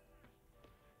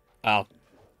 Oh,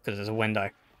 because there's a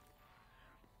window.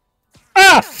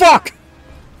 Ah, fuck!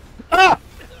 Ah!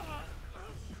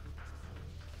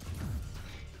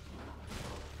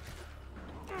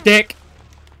 Dick!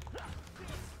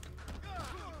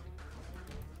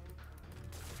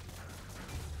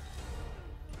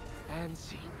 And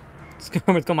see. It's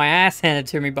got my ass handed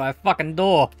to me by a fucking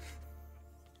door.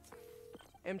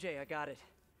 MJ, I got it.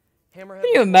 Hammerhead.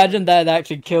 Can you imagine that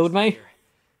actually killed me?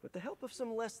 With the help of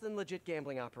some less than legit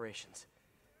gambling operations.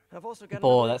 I've also got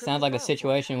Boy, that sounds like a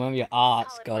situation where your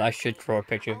arts. God, I should draw a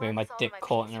picture of me with my dick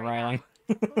caught in the railing.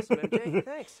 Awesome, MJ.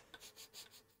 Thanks.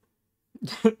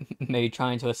 Me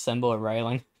trying to assemble a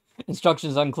railing.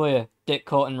 Instructions unclear. Dick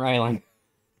caught in railing.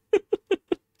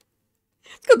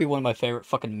 It's gonna be one of my favorite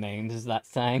fucking memes, is that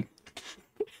saying.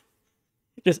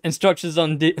 Just instructions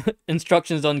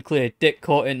unclear. Dick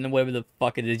caught in whatever the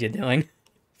fuck it is you're doing.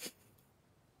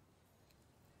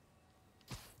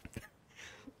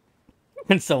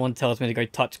 When someone tells me to go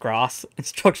touch grass,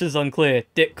 instructions unclear.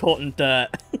 Dick caught in dirt.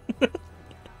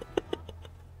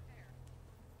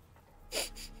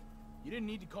 You didn't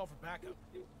need to call for backup.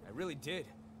 I really did.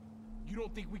 You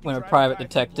don't think we can When a drive private back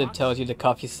detective once? tells you to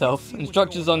cuff yourself,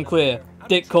 instructions unclear.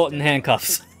 Dick caught in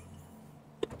handcuffs.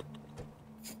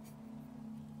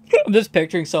 I'm just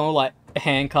picturing someone like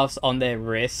handcuffs on their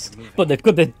wrist, but they've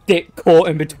got their dick caught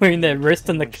in between their wrist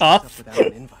and the cuff. Without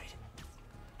an invite.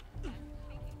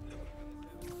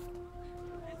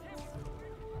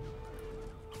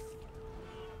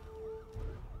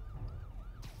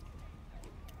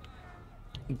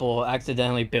 Boy,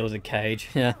 accidentally builds a cage.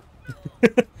 Yeah.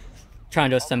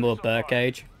 Trying to assemble a bird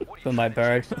cage for my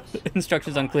bird.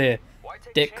 Instructions unclear.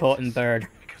 Dick caught in bird.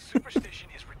 Because superstition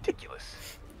is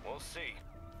ridiculous. We'll see.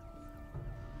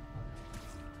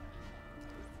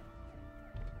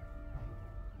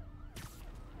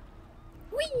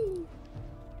 Whee!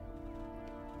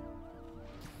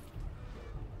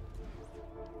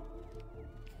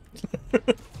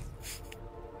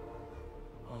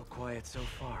 All quiet so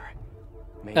far.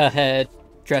 Ahead.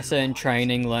 Dresser in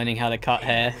training, learning how to cut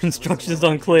hair. Instructions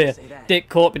unclear. Dick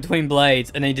caught between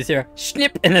blades, and then you just hear a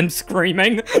snip and them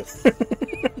screaming.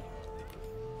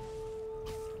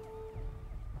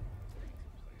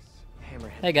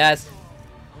 Hey guys.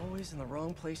 Always in the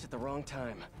wrong place at the wrong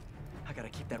time. I gotta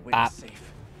keep that Bop. witness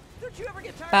safe. Don't you ever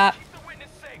get tired? Bop. Keep the witness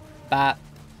safe. Bop.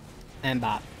 And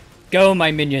bop. Go,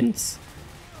 my minions.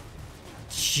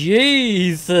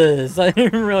 Jesus. I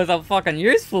didn't realize how fucking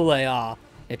useful they are.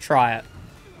 Yeah, try it.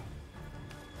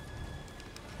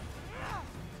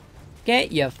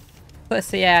 Get your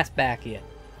pussy ass back here.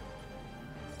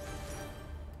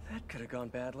 That could have gone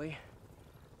badly.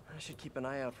 I should keep an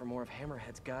eye out for more of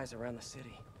Hammerhead's guys around the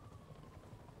city.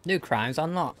 New crimes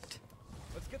unlocked.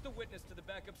 Let's get the witness to the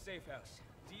backup safe house.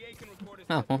 DA can record his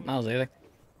Oh, well, that was easy.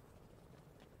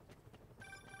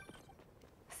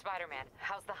 Spider-Man,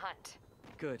 how's the hunt?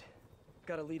 Good.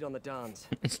 Got a lead on the Dons.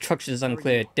 Instructions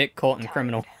unclear. Dick caught in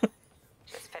criminal.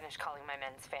 Just finished calling my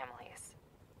men's families.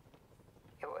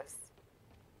 It was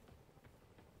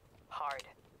hard.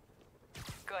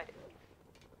 Good,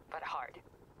 but hard.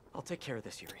 I'll take care of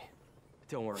this, Yuri.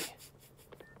 Don't worry.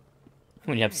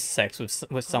 When you have sex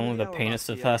with someone with a penis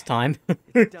for the first time.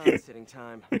 It's Don sitting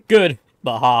time. Good,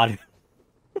 but hard.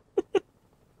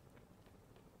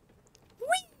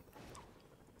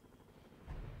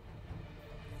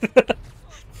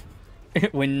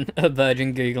 When a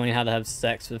virgin googling how to have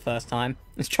sex for the first time.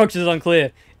 Instructions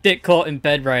unclear. Dick caught in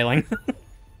bed railing.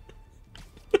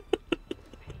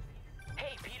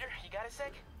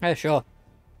 Yeah, sure.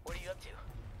 What are you up to?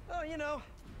 Oh, you know,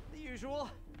 the usual.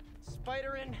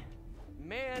 Spider-in,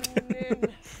 man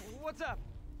in... What's up?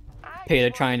 Peter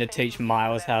trying to teach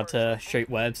Miles how to shoot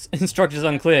webs. Instructions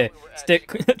unclear.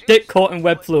 Dick caught in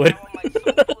web fluid.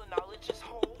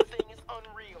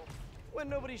 When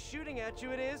nobody's shooting at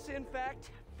you, it is, in fact,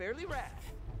 fairly rad.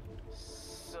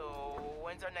 So,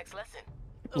 when's our next lesson?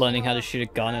 Learning how to shoot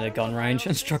a gun at a gun range.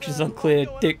 Instructions unclear.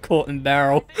 Dick caught in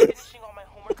barrel. Finishing all my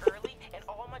homework early, and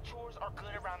all my chores are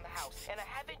good around the house. And I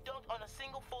haven't dunked on a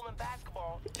single fool in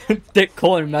basketball. Dick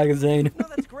caught in magazine. No,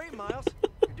 that's great, Miles.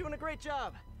 You're doing a great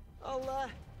job. I'll,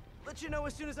 let you know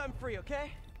as soon as I'm free,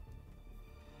 okay?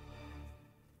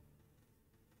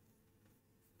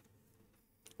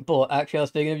 But actually, I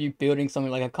was thinking of you building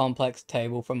something like a complex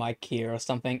table from IKEA or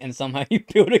something, and somehow you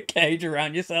build a cage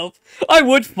around yourself. I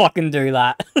would fucking do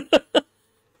that.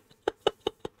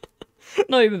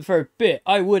 Not even for a bit.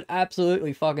 I would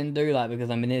absolutely fucking do that because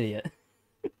I'm an idiot.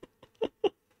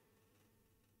 The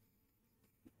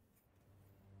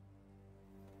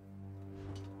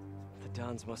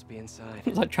Dons must be inside.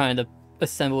 It's like trying to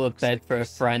assemble a bed for a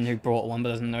friend who brought one but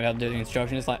doesn't know how to do the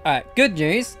instructions. It's like, alright, good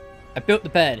news, I built the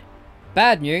bed.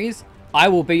 Bad news, I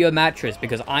will be your mattress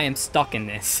because I am stuck in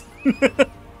this.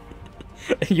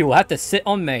 You will have to sit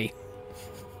on me.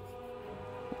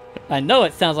 I know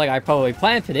it sounds like I probably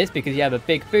planned for this because you have a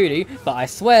big booty, but I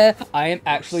swear I am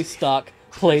actually stuck.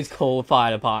 Please call the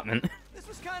fire department. This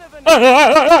was kind of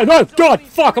Oh god,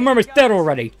 fuck, I'm almost dead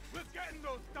already. We're getting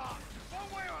those dogs, one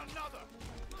way or another.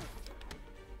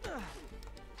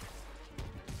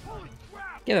 Holy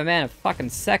crap! Give a man a fucking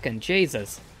second,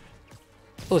 Jesus.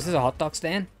 Oh, is this a hot dog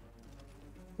stand?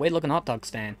 Weird looking hot dog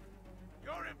stand.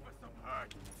 You're in for some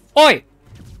hurt. Oi!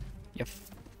 You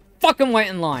fucking wait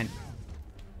in line.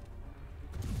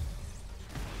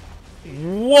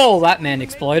 Whoa, that man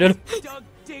exploded. Doug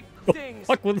Dick The things.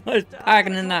 fuck was I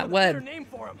packing in that web? Name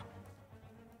for him.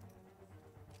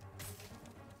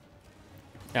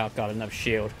 Oh god, another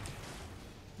shield.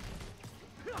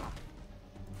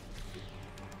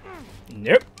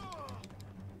 Nope.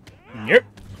 Nope.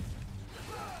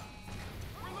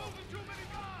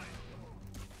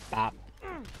 Bop.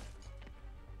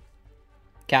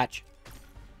 Catch.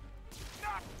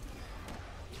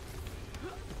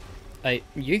 Hey,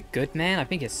 you good, man? I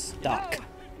think you're stuck. If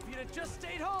you'd have just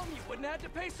stayed home, you wouldn't have to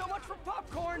pay so much for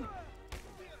popcorn.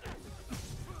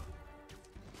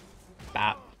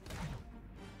 Bop.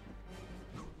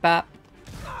 Bop.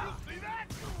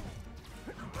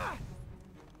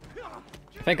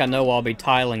 I think I know what I'll be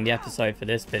titling the episode for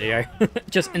this video.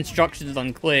 Just instructions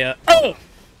unclear. Oh!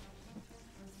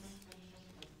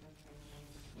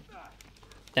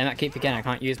 Damn, I keep forgetting I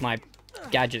can't use my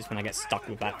gadgets when I get stuck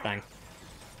with that thing.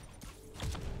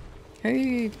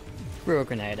 Who threw a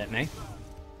grenade at me?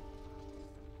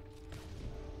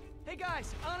 Hey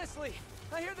guys, honestly,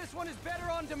 I hear this one is better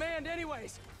on demand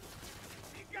anyways.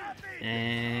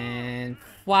 And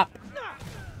flop.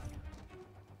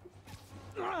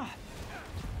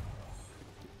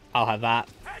 I'll have that.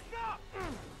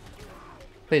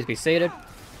 Please be seated.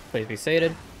 Please be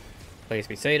seated. Please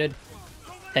be seated.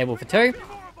 Table for two.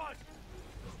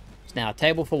 It's now a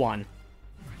table for one.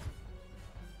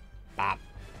 Bop.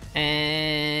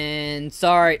 And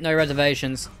sorry, no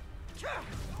reservations.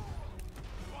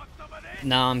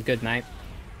 No, I'm good, mate.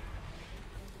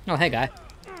 Oh, hey, guy.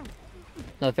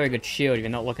 Not a very good shield if you're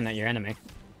not looking at your enemy.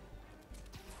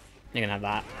 You can have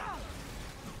that.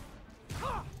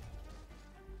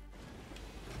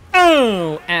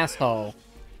 Oh, asshole.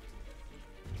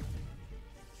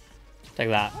 Take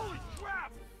that.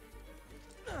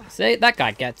 See, that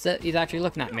guy gets it. He's actually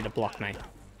looking at me to block me.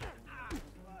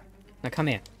 Now come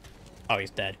here. Oh, he's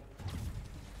dead.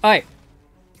 Oi!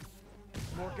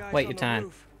 Wait your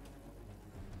turn.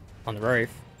 On the roof.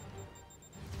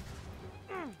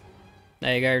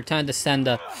 There you go, return to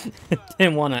sender.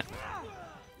 Didn't want it.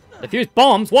 Defuse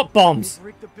bombs? What bombs?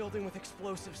 Break the building with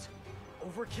explosives.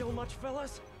 Overkill much,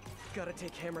 fellas? Gotta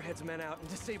take Hammerhead's men out and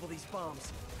disable these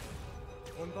bombs.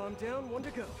 One bomb down, one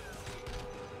to go.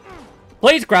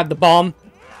 Please grab the bomb.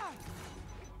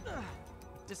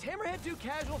 Does Hammerhead do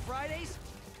casual Fridays?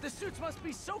 The suits must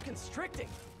be so constricting.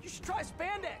 You should try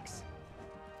spandex.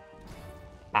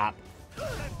 Bop. That's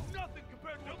nothing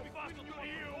compared to what we bossing you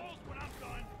heels when I'm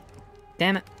done.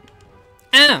 Damn it.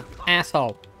 Ah!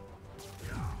 Asshole.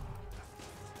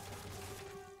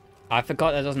 I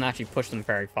forgot that doesn't actually push them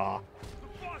very far.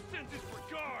 The boss sends his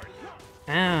regards.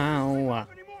 Ow.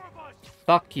 Any more of us?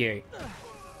 Fuck you.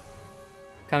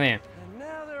 Come here. And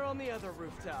now they're on the other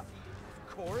rooftop.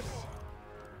 Of course.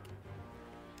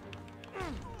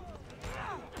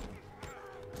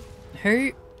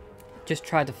 Who just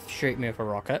tried to shoot me with a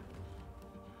rocket.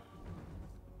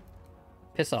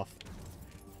 Piss off.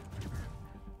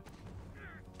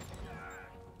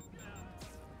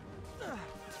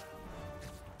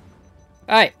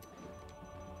 Hey!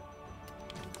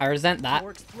 I resent that.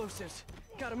 More explosives.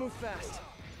 Gotta move fast.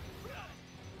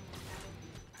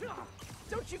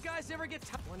 Don't you guys ever get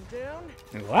one down?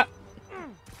 What?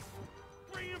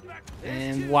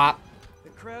 And what? The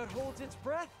crowd holds its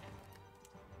breath.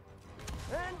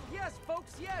 And yes,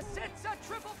 folks, yes, it's a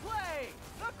triple play.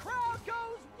 The crowd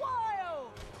goes wild.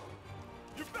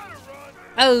 You better run.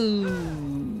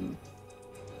 Oh.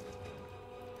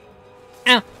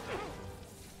 Ow.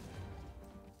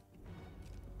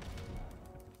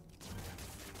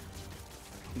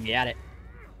 Got it.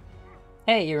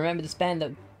 Hey, you remember the spam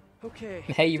that... Okay.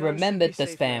 Hey, you Down should remembered be the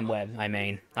safe spam now. web, I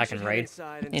mean. I should can head read.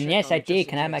 inside and And check yes, on I them just did. in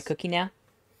Can I have my case. cookie now?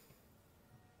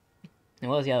 And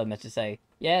what was the other message say?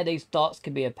 Yeah, these dots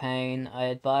could be a pain. I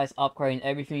advise upgrading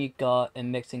everything you got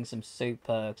and mixing some suit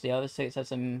perks. The other suits have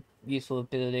some useful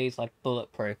abilities like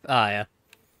bulletproof. Ah, yeah.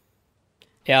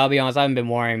 Yeah, I'll be honest, I haven't been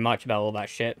worrying much about all that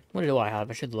shit. What do I have?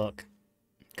 I should look.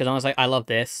 Because honestly, I love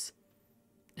this.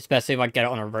 Especially if I get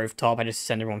it on a rooftop, I just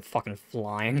send everyone fucking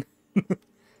flying.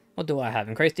 What do I have?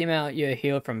 Increase the amount you're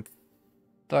healed from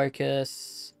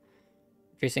focus.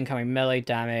 Reduce incoming melee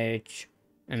damage.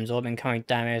 Absorb incoming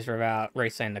damage without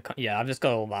resetting the... Yeah, I've just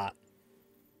got all that.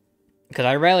 Because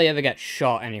I rarely ever get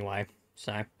shot anyway,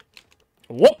 so...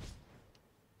 Whoop!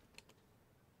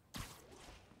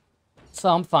 So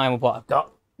I'm fine with what I've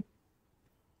got.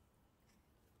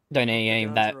 Don't need any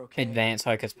of that okay. advanced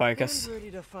hocus pocus. I'm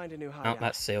ready to find a new Oh, hideout.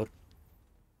 that's sealed.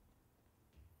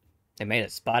 They made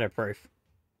it spider-proof.